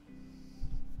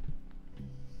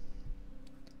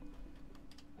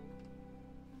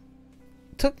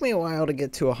 It took me a while to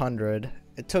get to 100.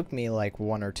 It took me like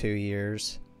 1 or 2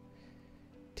 years.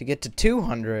 To get to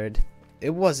 200, it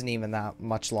wasn't even that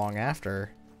much long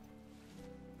after.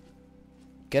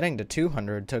 Getting to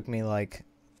 200 took me like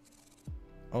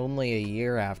only a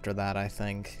year after that, I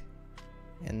think.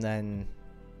 And then,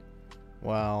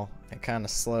 well, it kind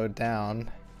of slowed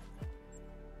down.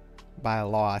 By a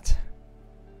lot.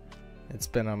 It's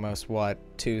been almost, what,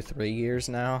 2-3 years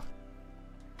now?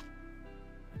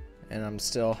 And I'm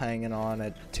still hanging on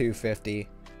at 250.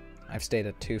 I've stayed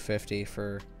at 250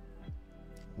 for,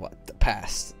 what, the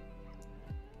past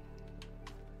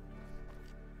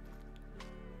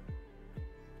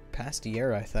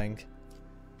year, I think.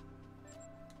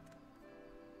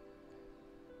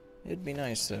 It'd be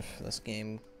nice if this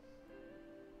game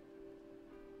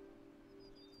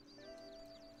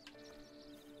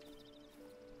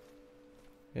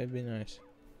it'd be nice.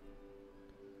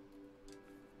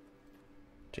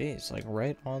 Jeez, like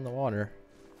right on the water.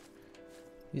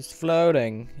 He's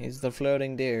floating. He's the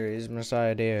floating deer. He's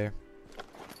Messiah deer.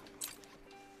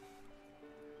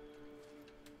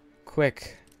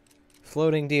 Quick.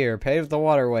 Floating deer, pave the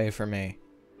waterway for me.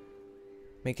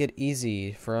 Make it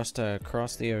easy for us to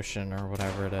cross the ocean or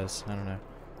whatever it is. I don't know.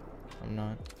 I'm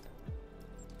not.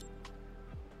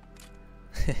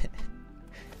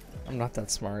 I'm not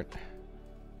that smart.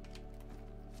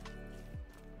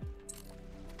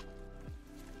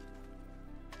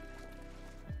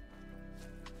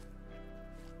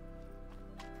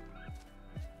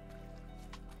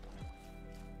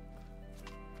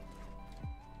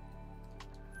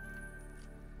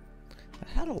 It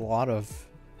had a lot of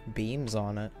beams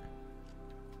on it.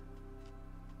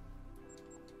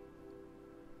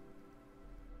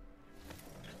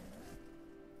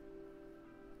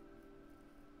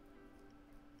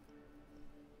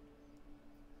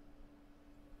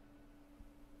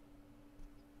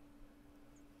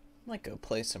 Might go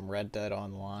play some Red Dead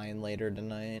Online later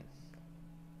tonight.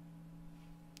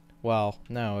 Well,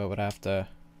 no, it would have to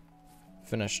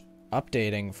finish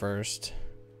updating first.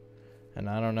 And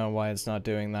I don't know why it's not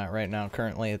doing that right now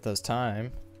currently at this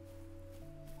time.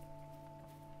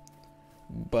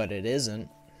 But it isn't.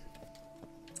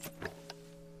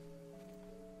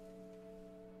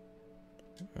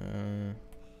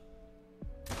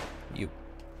 You.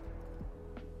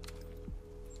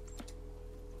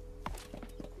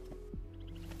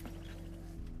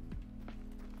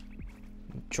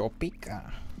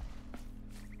 Chopica.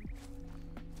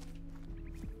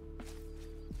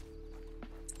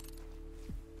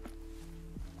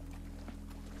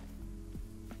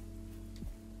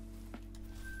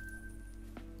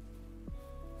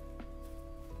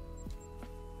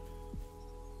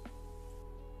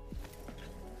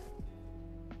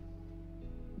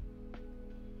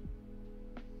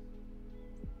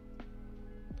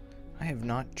 I have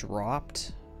not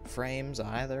dropped frames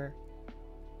either.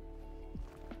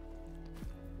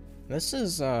 This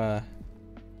is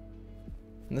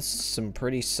some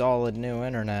pretty solid new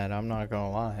internet, I'm not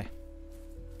gonna lie.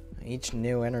 Each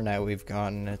new internet we've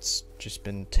gotten, it's just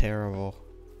been terrible.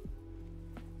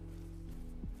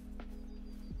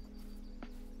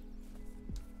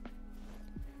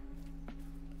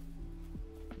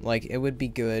 Like, it would be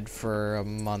good for a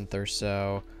month or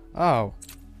so. Oh.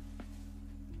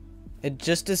 It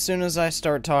just as soon as I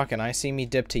start talking, I see me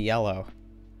dip to yellow.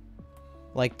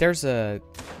 Like, there's a...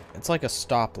 It's like a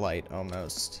stoplight,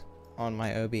 almost, on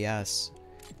my OBS.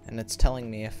 And it's telling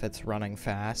me if it's running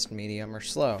fast, medium, or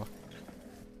slow.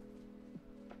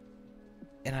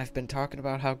 And I've been talking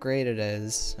about how great it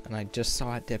is, and I just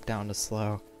saw it dip down to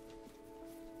slow.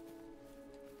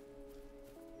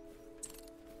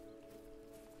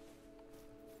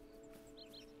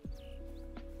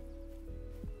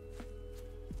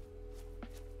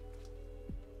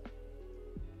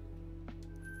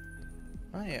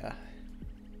 Oh yeah.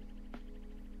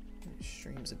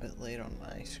 Stream's a bit late on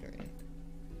my screen.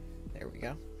 There we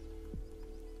go.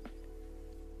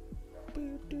 I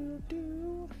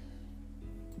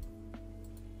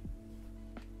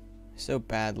so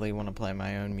badly want to play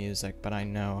my own music, but I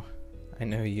know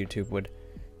YouTube would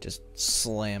just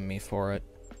slam me for it.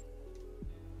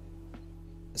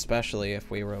 Especially if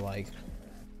we were like,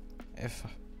 if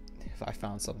I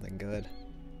found something good,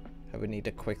 I would need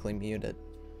to quickly mute it.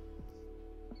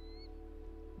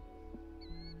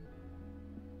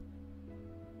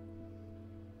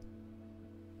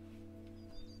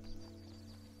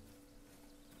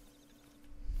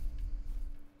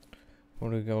 What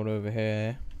do we got over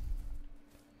here?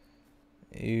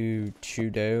 Ooh,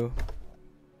 Chudo.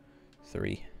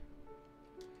 3.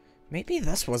 Maybe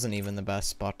this wasn't even the best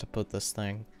spot to put this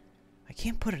thing. I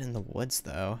can't put it in the woods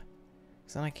though,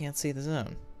 because then I can't see the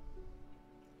zone.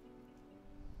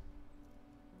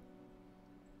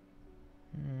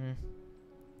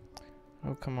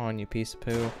 Oh, come on, you piece of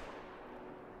poo.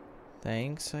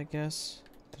 Thanks, I guess.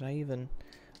 Did I even...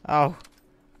 Oh,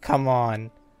 come on.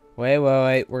 Wait.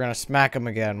 We're gonna smack him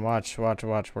again. Watch. We're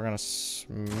gonna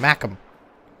smack him.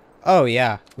 Oh,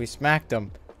 yeah. We smacked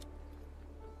him.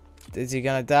 Is he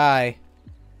gonna die?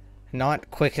 Not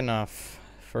quick enough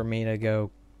for me to go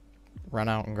run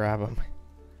out and grab him.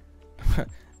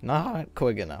 Not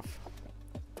quick enough.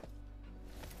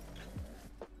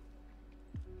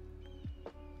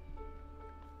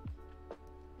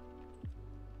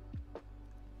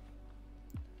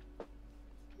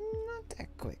 Not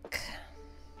that quick.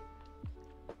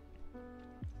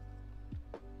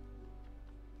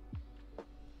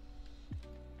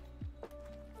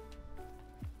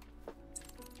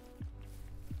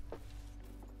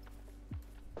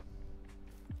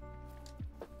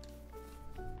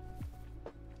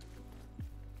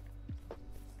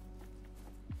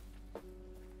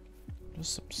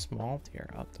 Just some small deer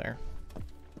out there.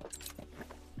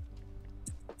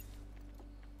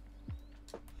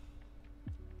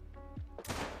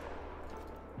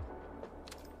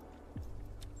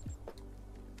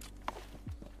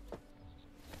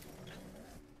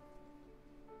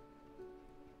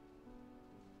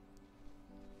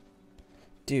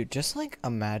 Dude, just like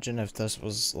imagine if this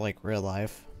was like real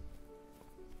life.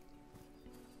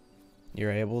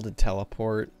 You're able to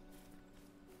teleport.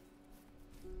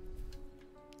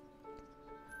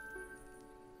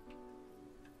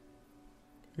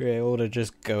 You're able to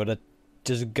just go to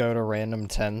random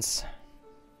tents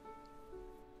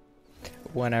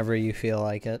whenever you feel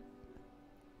like it.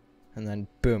 And then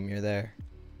boom, you're there.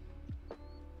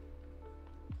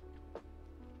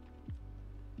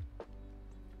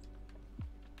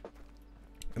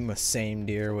 And the same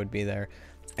deer would be there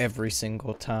every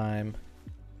single time.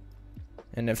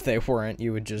 And if they weren't,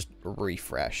 you would just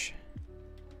refresh.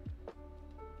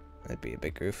 That'd be a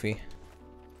bit goofy.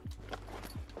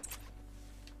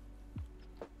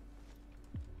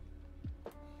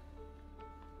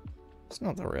 It's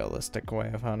not the realistic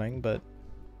way of hunting, but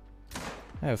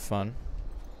I have fun.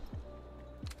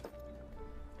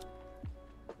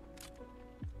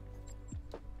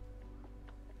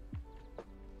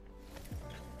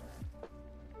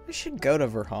 I should go to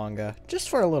Verhonga just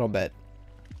for a little bit.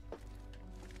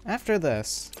 After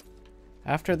this,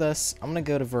 After this, I'm gonna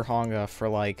go to Verhonga for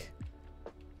like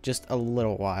just a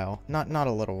little while. Not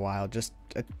a little while, just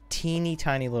a teeny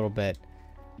tiny little bit.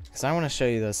 Because I want to show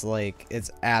you this lake.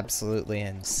 It's absolutely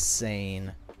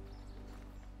insane.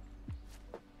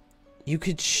 You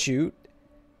could shoot.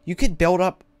 You could build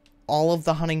up all of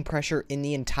the hunting pressure in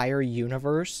the entire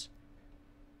universe.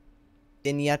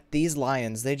 And yet these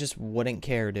lions, they just wouldn't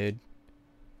care, dude.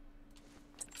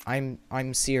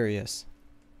 I'm serious.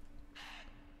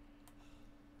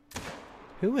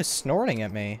 Who is snorting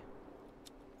at me?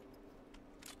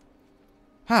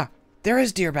 Ha! There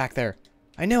is deer back there.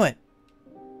 I knew it.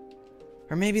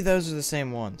 Or maybe those are the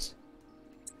same ones.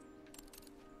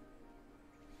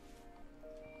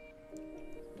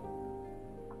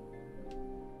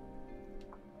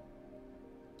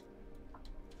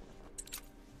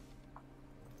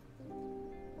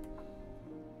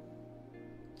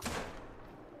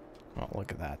 Oh,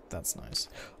 look at that. That's nice.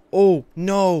 Oh,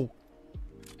 no!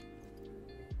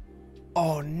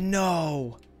 Oh,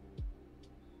 no!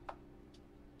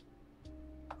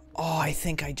 Oh, I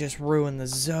think I just ruined the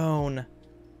zone.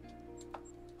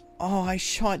 Oh, I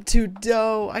shot two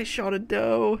doe. I shot a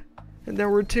doe. And there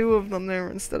were 2 of them there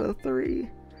instead of 3.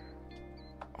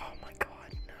 Oh my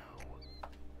god,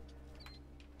 no.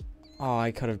 Oh,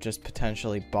 I could have just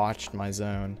potentially botched my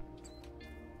zone.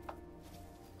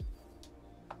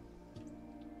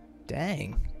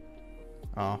 Dang.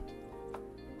 Oh.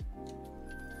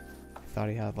 I thought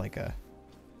he had like a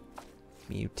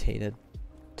mutated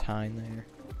tine there.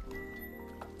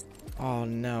 Oh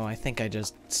no, I think I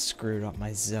just screwed up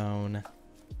my zone.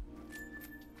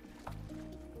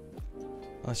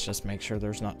 Let's just make sure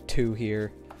there's not 2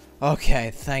 here. Okay,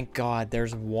 thank God,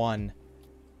 there's 1.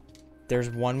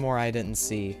 There's 1 more I didn't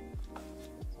see.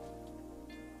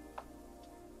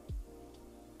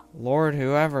 Lord,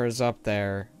 whoever is up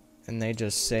there, and they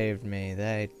just saved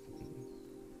me,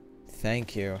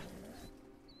 thank you.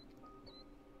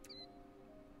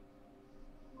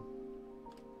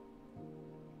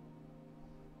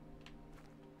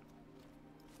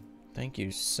 Thank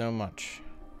you so much.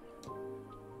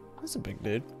 That's a big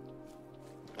dude.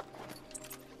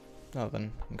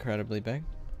 Nothing incredibly big.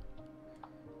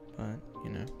 But, you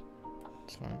know,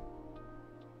 it's fine.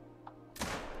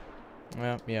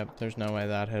 Well, yep, there's no way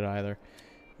that hit either.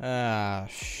 Ah,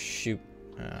 shoot.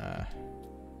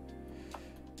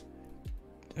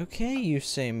 Okay,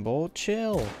 Usain Bolt,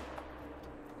 chill.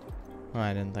 Oh,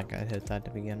 I didn't think I'd hit that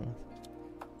to begin with.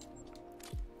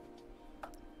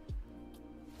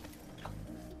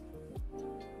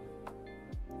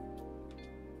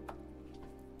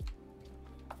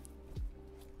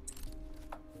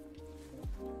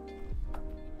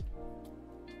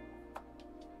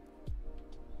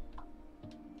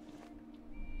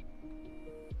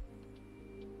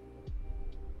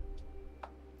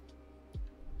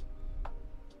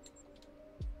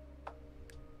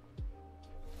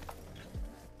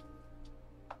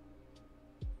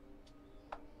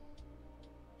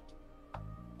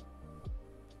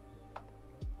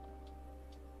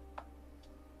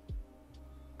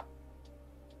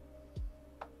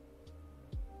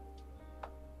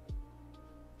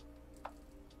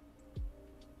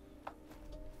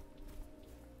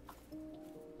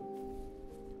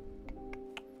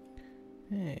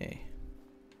 Hey,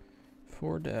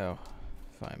 4 doe,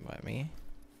 fine by me.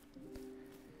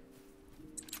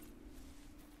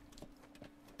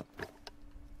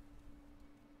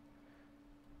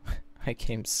 I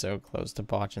came so close to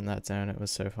botching that zone, it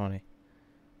was so funny.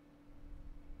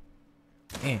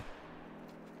 Eh.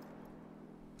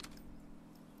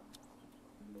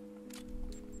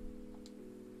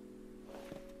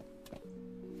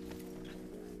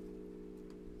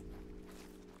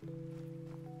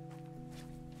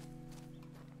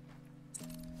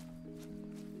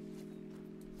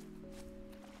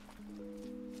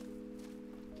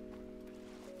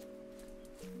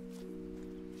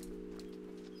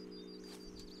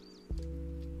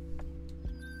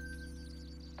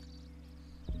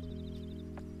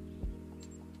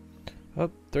 Oh,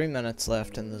 3 minutes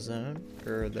left in the zone,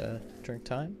 or the drink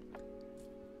time.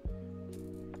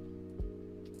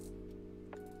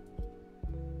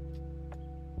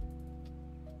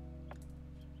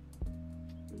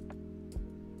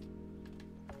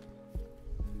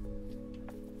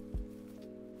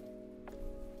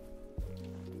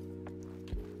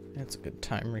 That's a good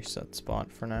time reset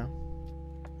spot for now.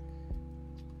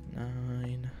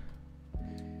 9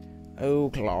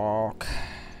 o'clock.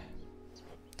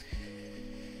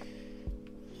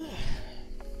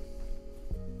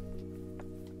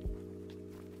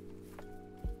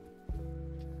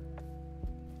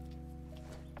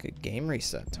 Good game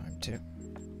reset time, too.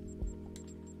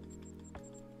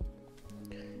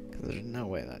 There's no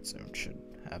way that zone should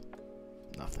have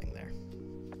nothing there.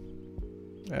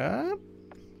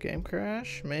 Game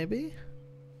crash, maybe?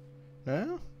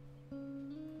 No?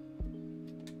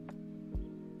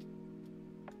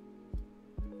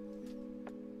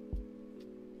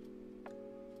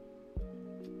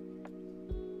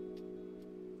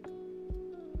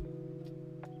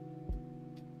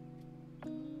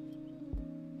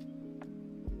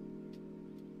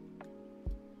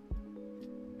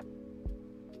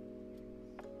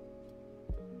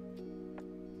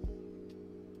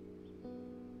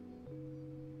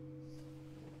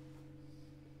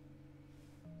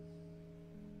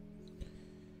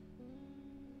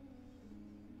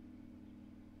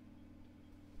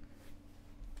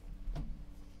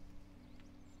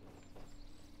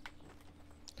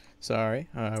 Sorry,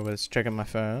 I was checking my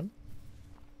phone.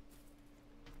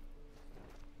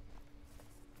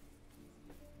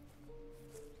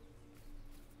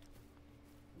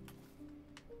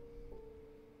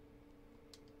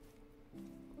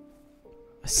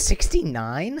 A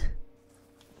 69?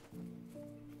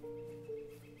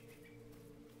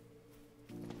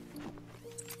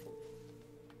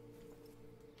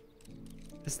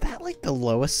 Is that like the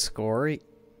lowest score? Is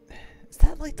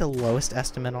that like the lowest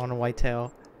estimate on a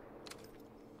whitetail?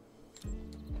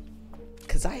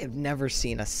 Because I have never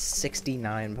seen a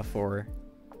 69 before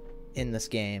in this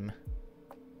game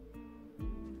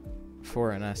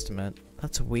for an estimate.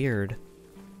 That's weird.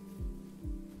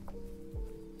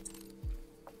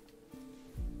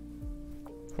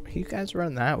 You guys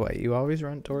run that way. You always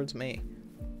run towards me.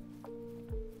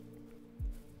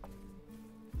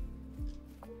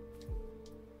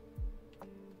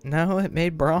 No, it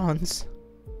made bronze.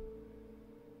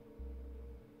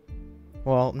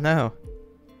 Well, no.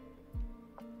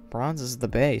 Bronze is the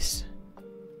base.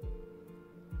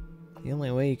 The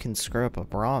only way you can screw up a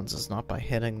bronze is not by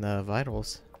hitting the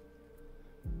vitals.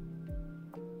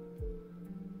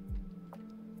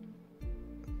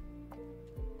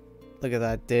 Look at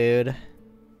that dude.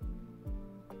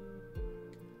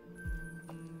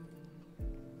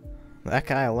 That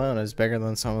guy alone is bigger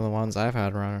than some of the ones I've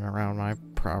had running around my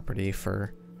property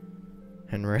for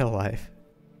in real life.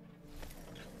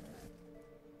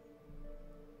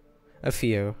 A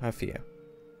few.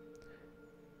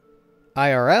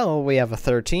 IRL, we have a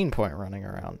 13-point running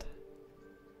around.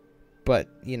 But,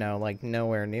 you know, like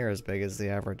nowhere near as big as the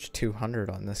average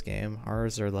 200 on this game.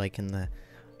 Ours are like in the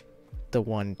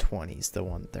 120s, the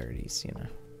 130s, you know.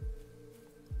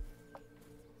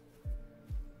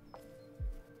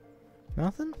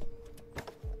 Nothing?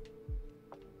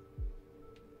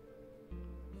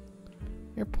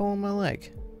 You're pulling my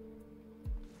leg.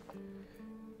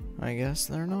 I guess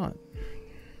they're not.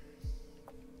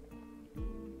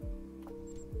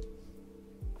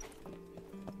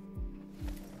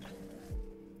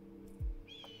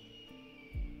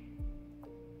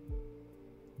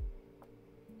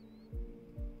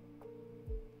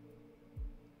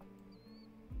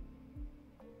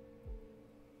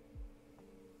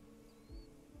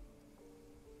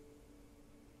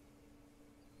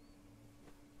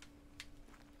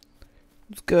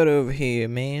 Let's go over here,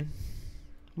 man.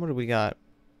 What do we got?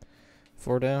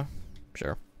 4 down?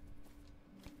 Sure.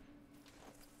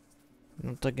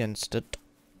 Not against it.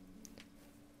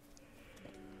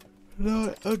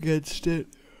 Not against it.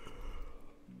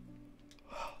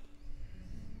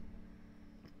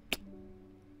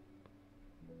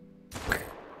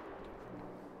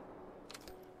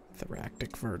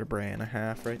 Thoracic vertebrae and a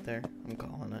half right there. I'm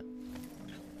calling it.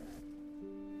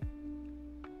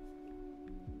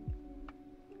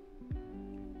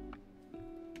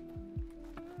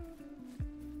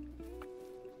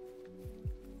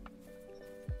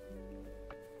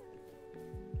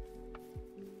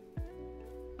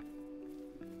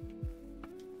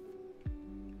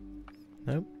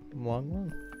 Nope,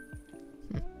 long.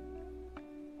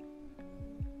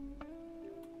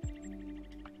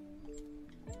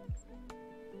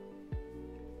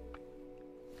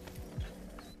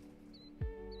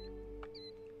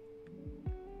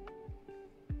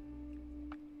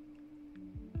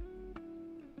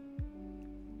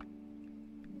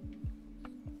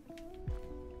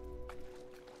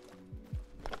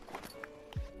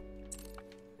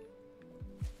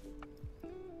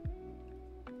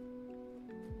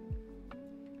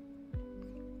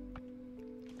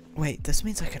 Wait, this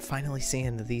means I could finally see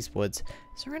into these woods.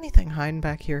 Is there anything hiding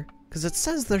back here? Because it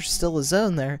says there's still a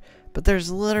zone there, but there's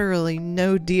literally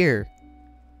no deer.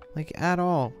 Like, at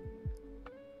all.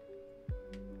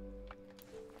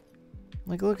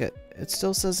 Like, look at it.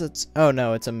 Still says it's... Oh,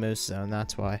 no, it's a moose zone.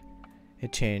 That's why.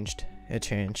 It changed.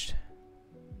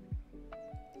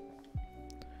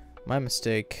 My My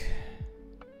mistake.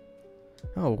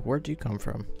 Oh, where'd you come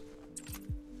from?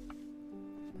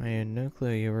 I had no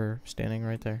clue you were standing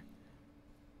right there.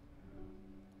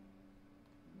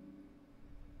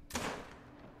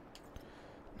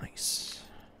 Nice.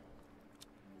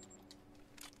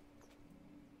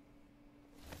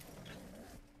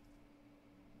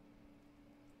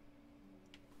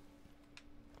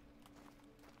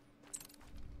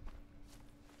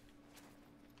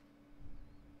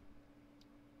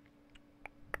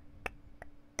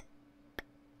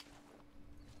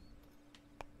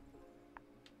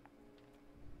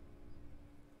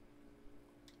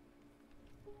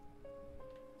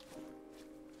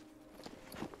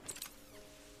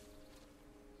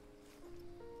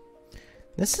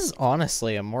 This is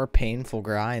honestly a more painful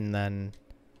grind than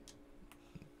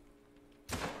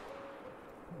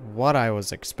what I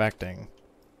was expecting.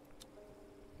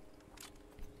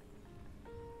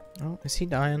 Oh, is he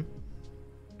dying?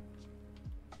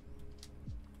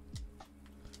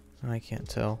 I can't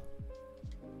tell.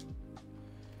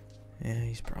 Yeah,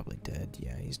 he's probably dead.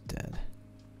 Yeah, he's dead.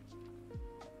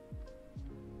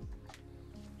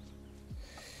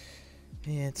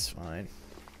 Yeah, it's fine.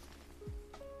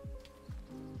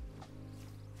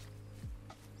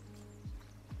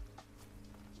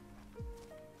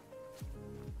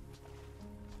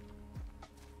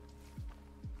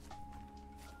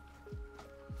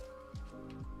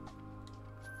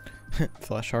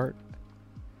 Flesh heart.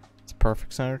 It's a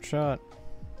perfect centered shot.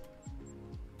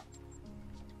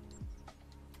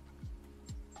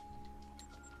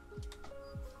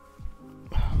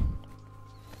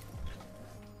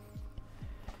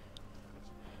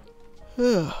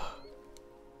 Who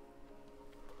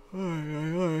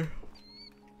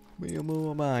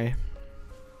am I?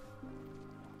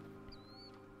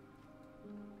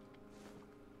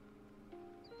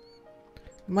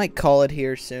 Might call it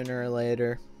here sooner or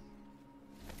later.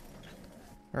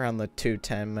 Around the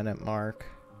 2:10-minute mark.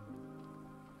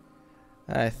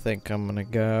 I think I'm gonna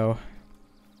go.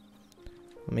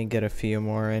 Let me get a few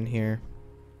more in here.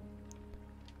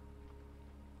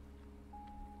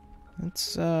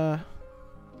 It's not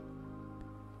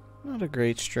a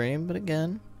great stream, but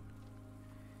again,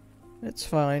 it's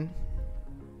fine.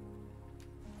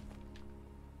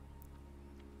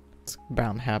 It's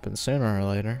bound to happen sooner or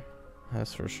later.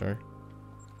 That's for sure.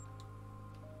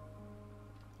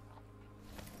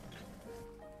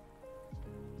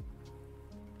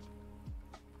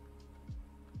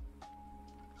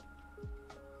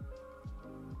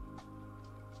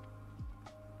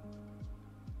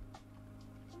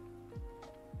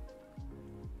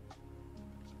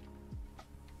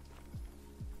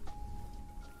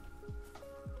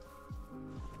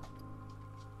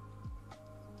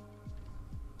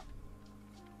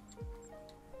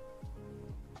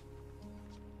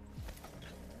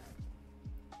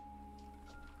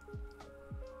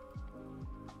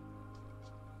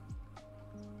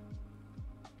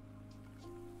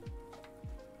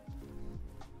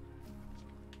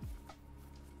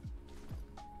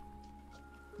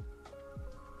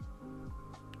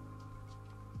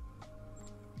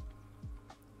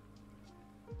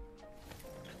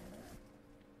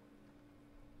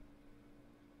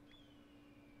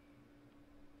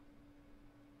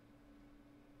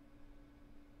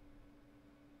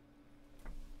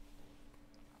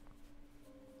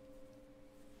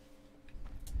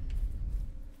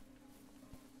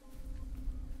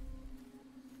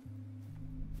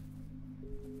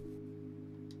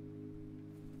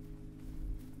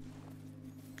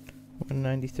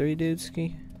 $193,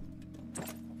 dudeski.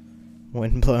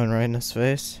 Wind blowing right in his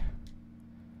face.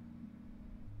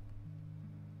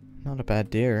 Not a bad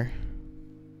deer.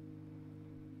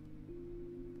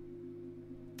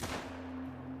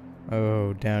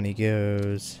 Oh, down he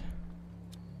goes.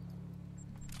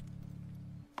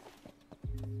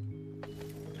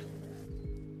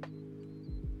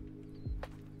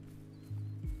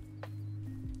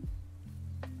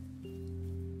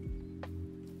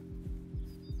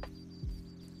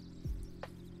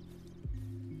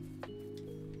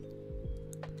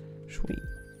 Sweet,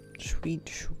 sweet,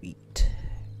 sweet.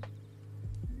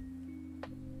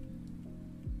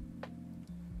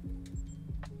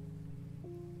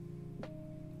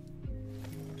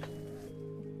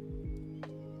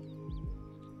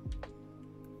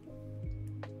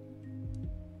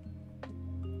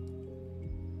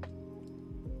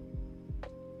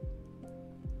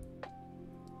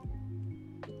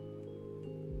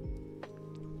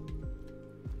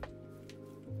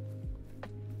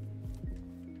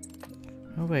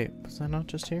 Oh wait, was I not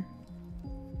just here?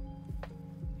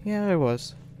 Yeah, I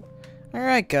was.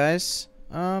 Alright guys,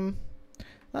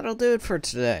 that'll do it for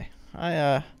today.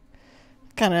 I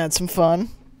kind of had some fun.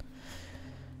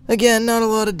 Again, not a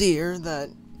lot of deer that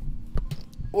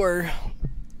were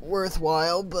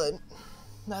worthwhile, but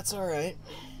that's alright.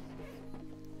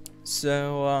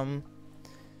 So,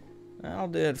 that'll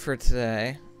do it for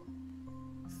today.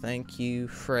 Thank you,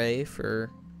 Frey, for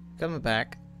coming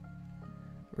back.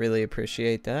 Really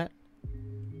appreciate that.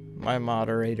 My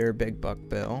moderator, Big Buck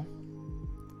Bill,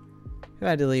 who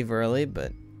had to leave early,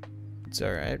 but it's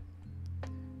alright.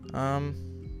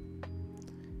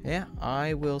 Yeah,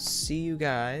 I will see you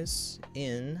guys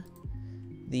in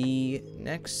the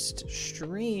next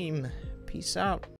stream. Peace out.